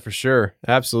 Oh yeah, for sure.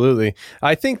 Absolutely.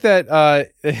 I think that,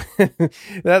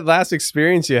 that last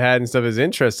experience you had and stuff is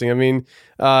interesting. I mean,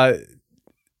 I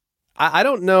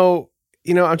don't know,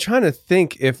 I'm trying to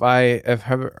think if I've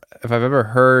ever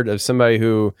heard of somebody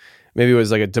who maybe it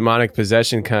was like a demonic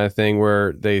possession kind of thing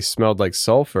where they smelled like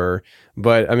sulfur.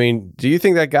 But I mean, do you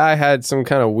think that guy had some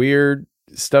kind of weird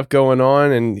stuff going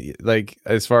on, and like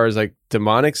as far as like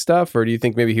demonic stuff, or do you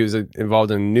think maybe he was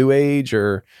involved in New Age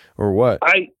or what?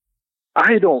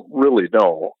 I don't really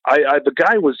know. The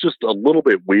guy was just a little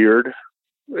bit weird.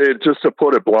 Just to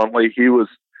put it bluntly, he was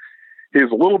a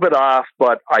little bit off,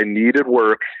 but I needed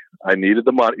work. I needed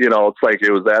the money. It's like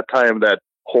it was that time, that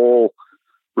whole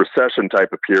recession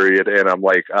type of period. And I'm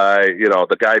like,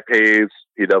 the guy pays,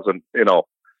 he doesn't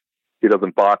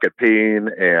balk at pain.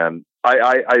 And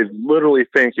I literally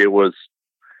think it was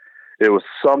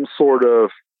some sort of,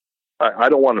 I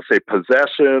don't want to say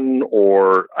possession,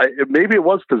 or maybe it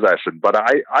was possession, but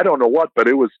I don't know what, but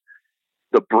it was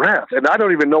the breath. And I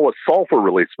don't even know what sulfur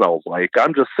really smells like.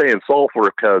 I'm just saying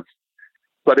sulfur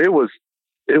but it was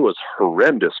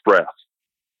horrendous breath.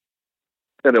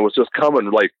 And it was just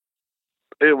coming like,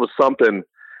 it was something,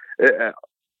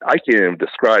 I can't even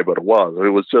describe what it was. It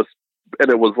was just, and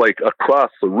it was like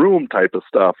across the room type of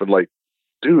stuff. And like,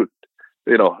 dude,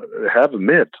 have a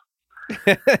mint.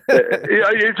 I'm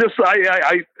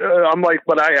like,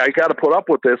 but I got to put up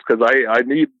with this because I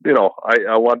need,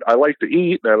 I like to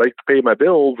eat and I like to pay my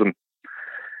bills.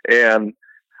 And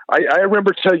I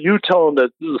remember you telling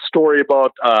the story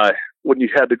about when you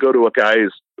had to go to a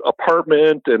guy's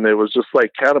apartment, and it was just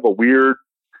like kind of a weird,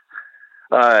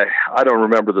 I don't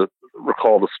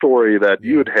recall the story that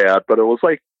you had, but it was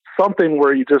like something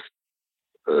where you just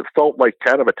felt like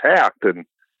kind of attacked,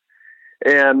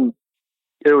 and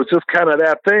it was just kind of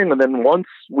that thing. And then once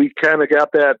we kind of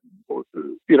got that,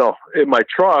 in my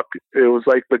truck, it was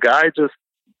like the guy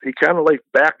he kind of like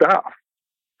backed off,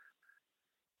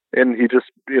 and he just,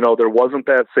 there wasn't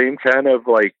that same kind of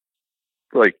like,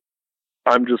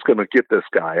 I'm just going to get this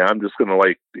guy. I'm just going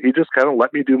to he just kind of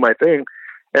let me do my thing.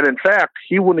 And in fact,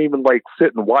 he wouldn't even like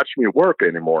sit and watch me work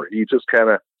anymore. He just kind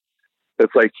of,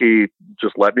 it's like he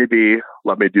just let me do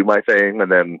my thing.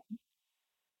 And then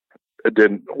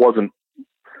wasn't,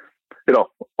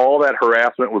 all that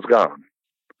harassment was gone.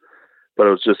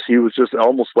 But he was just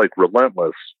almost like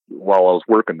relentless while I was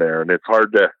working there. And it's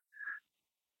hard to,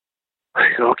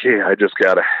 okay, I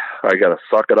gotta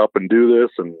suck it up and do this.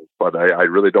 But I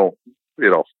really don't,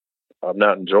 I'm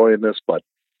not enjoying this, but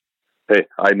hey,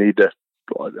 I need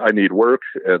work,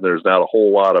 and there's not a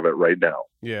whole lot of it right now.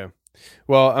 Yeah.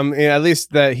 Well, I mean, at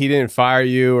least that he didn't fire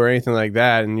you or anything like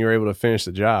that, and you were able to finish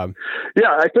the job.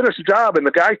 Yeah, I finished the job, and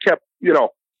the guy kept,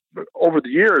 over the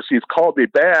years, he's called me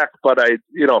back, but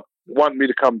wanted me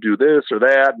to come do this or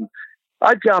that. And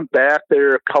I'd gone back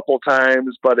there a couple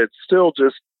times, but it's still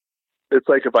just, it's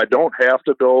like if I don't have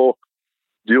to go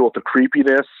deal with the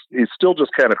creepiness, he's still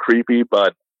just kind of creepy,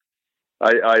 but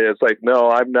it's like, no,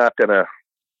 I'm not going to,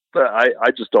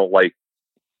 I just don't like,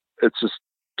 it's just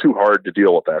too hard to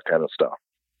deal with that kind of stuff.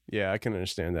 Yeah, I can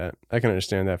understand that. I can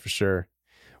understand that for sure.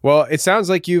 Well, it sounds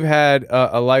like you've had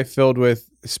a life filled with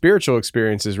spiritual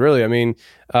experiences, really. I mean,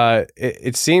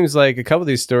 it seems like a couple of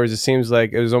these stories, it seems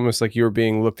like it was almost like you were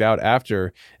being looked out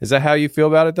after. Is that how you feel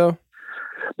about it, though?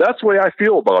 That's the way I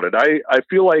feel about it. I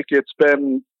feel like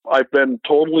I've been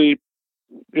totally,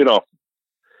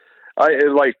 I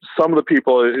like some of the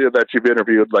people that you've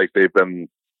interviewed, like they've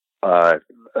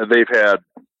had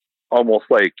almost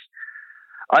like,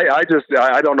 I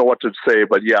don't know what to say,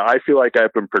 but yeah, I feel like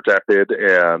I've been protected,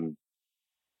 and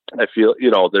I feel,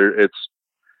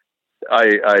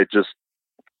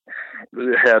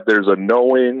 there's a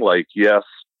knowing, like, yes,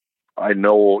 I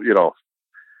know,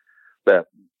 that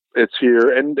it's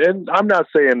here. And I'm not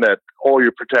saying that, oh,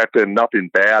 you're protected and nothing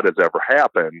bad has ever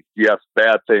happened. Yes,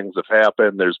 bad things have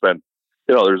happened. There's been,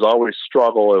 there's always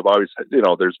struggle. I've always,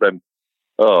 there's been,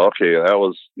 oh, okay, that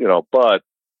was, but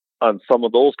on some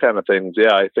of those kind of things,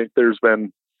 yeah, I think there's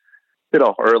been,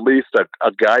 or at least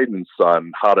a guidance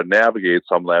on how to navigate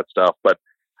some of that stuff. But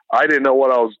I didn't know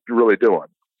what I was really doing.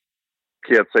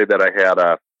 Can't say that I had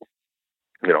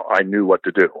I knew what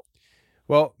to do.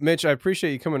 Well, Mitch, I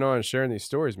appreciate you coming on and sharing these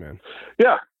stories, man.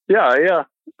 Yeah.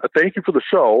 Thank you for the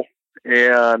show.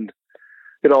 And,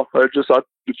 I'll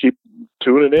keep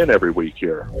tuning in every week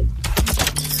here.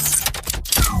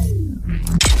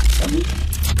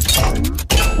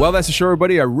 Well, that's the show,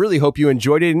 everybody. I really hope you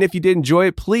enjoyed it. And if you did enjoy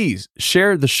it, please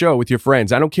share the show with your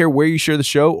friends. I don't care where you share the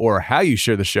show or how you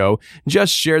share the show.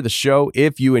 Just share the show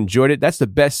if you enjoyed it. That's the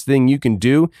best thing you can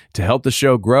do to help the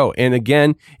show grow. And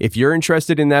again, if you're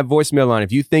interested in that voicemail line,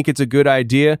 if you think it's a good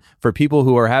idea for people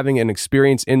who are having an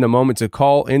experience in the moment to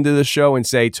call into the show and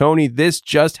say, Tony, this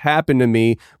just happened to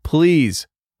me. Please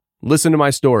listen to my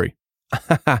story.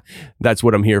 That's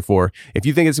what I'm here for. If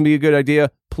you think it's going to be a good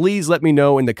idea, please let me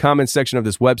know in the comments section of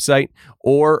this website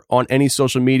or on any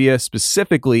social media,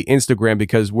 specifically Instagram,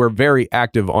 because we're very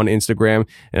active on Instagram.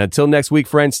 And until next week,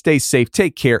 friends, stay safe,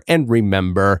 take care, and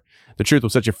remember, the truth will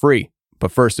set you free,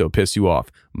 but first it'll piss you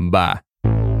off. Bye.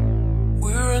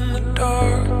 We're in the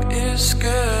dark, it's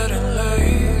getting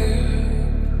late.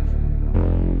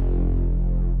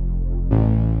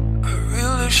 I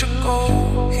really should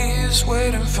go, he's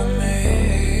waiting for me.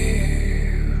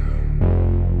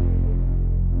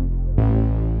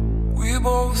 We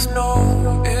both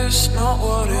know it's not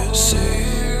what it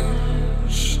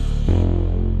seems.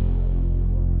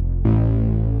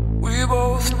 We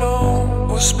both know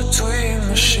what's between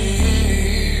the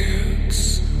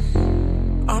sheets.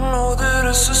 I know that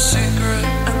it's a secret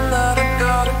and that I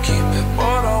gotta keep it,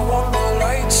 but I want the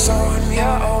lights on,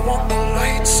 yeah, I want the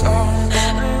lights on.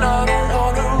 And I don't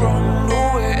wanna run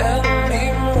away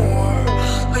anymore.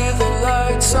 Leave the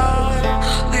lights on,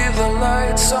 leave the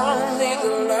lights on, leave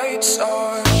the lights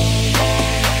on.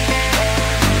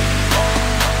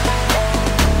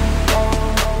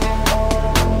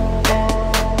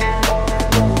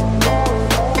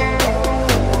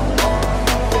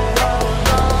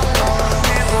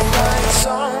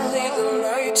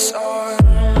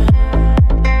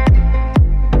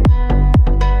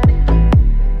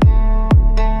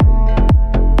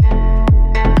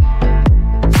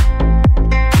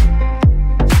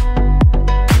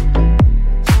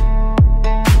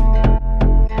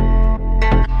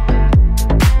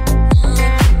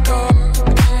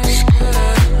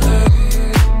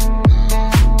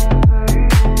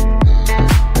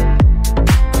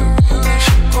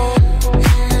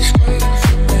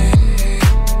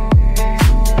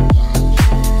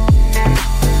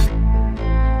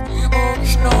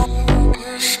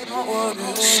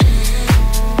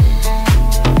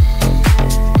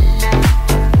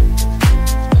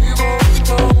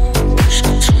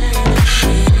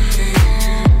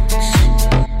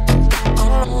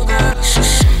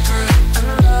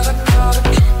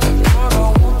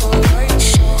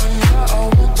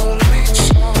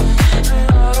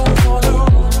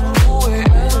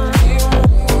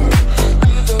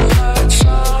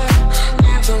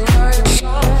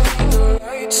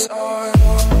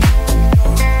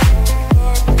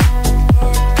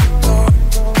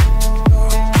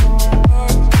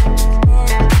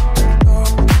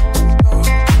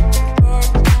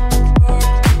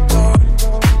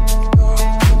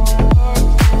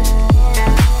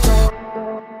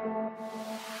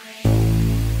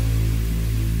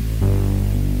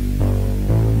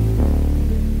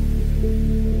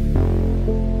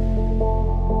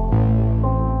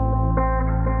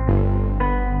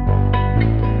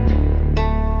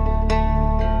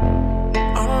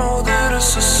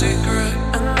 It's a secret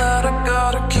and that I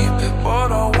gotta keep it,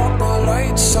 but I want the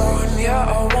lights on, yeah,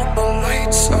 I want the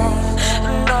lights on.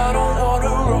 And I don't wanna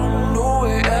run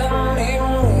away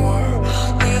anymore.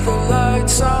 Leave the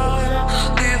lights on,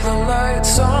 leave the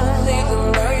lights on, leave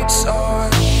the lights on.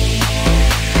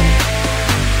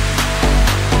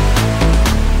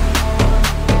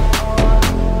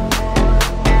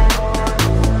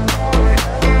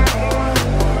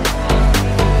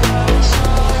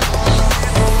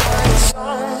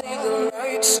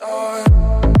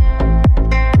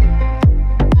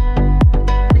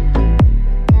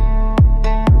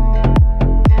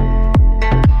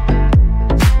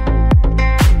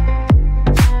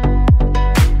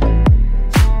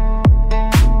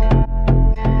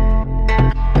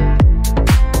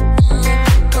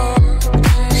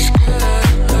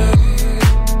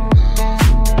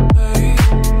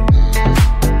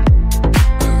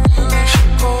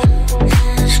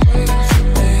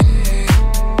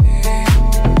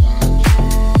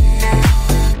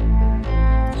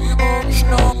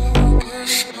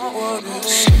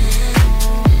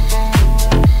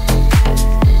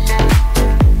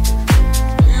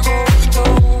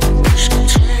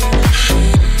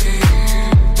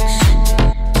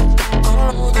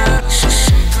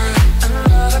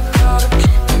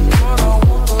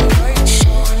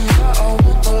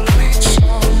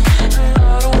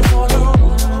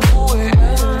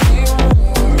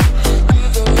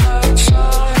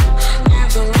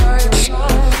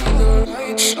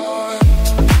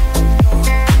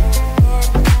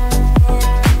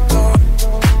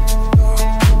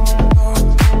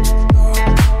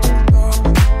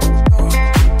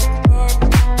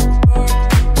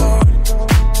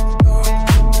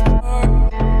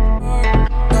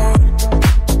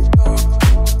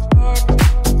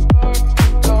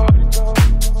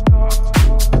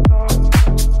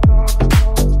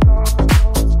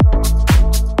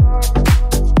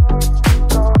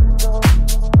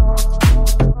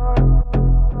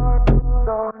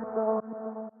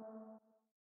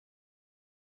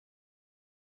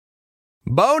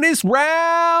 Bonus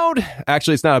round.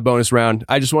 Actually, it's not a bonus round.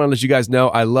 I just want to let you guys know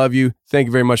I love you. Thank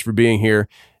you very much for being here,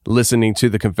 listening to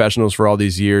the confessionals for all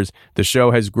these years. The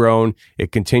show has grown.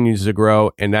 It continues to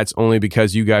grow. And that's only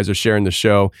because you guys are sharing the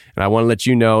show. And I want to let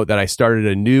you know that I started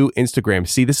a new Instagram.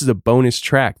 See, this is a bonus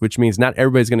track, which means not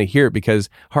everybody's going to hear it because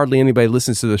hardly anybody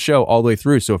listens to the show all the way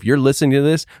through. So if you're listening to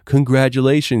this,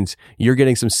 congratulations. You're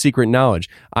getting some secret knowledge.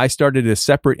 I started a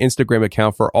separate Instagram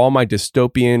account for all my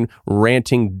dystopian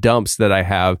ranting dumps that I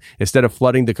have. Instead of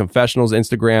flooding the confessionals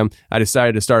Instagram, I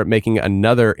decided to start making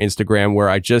another Instagram where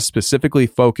I just specifically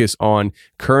focus on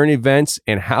current events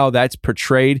and how that's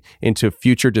portrayed into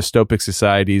future dystopic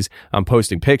societies. I'm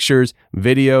posting pictures,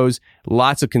 videos,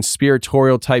 lots of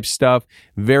conspiratorial type stuff,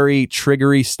 very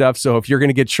triggery stuff. So if you're going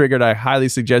to get triggered, I highly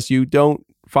suggest you don't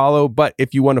follow. But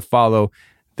if you want to follow,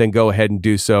 then go ahead and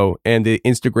do so. And the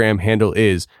Instagram handle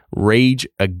is Rage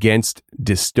Against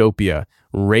Dystopia.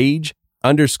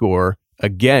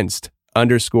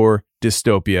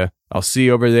 Rage_against_dystopia. I'll see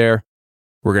you over there.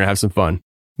 We're going to have some fun.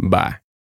 Bye.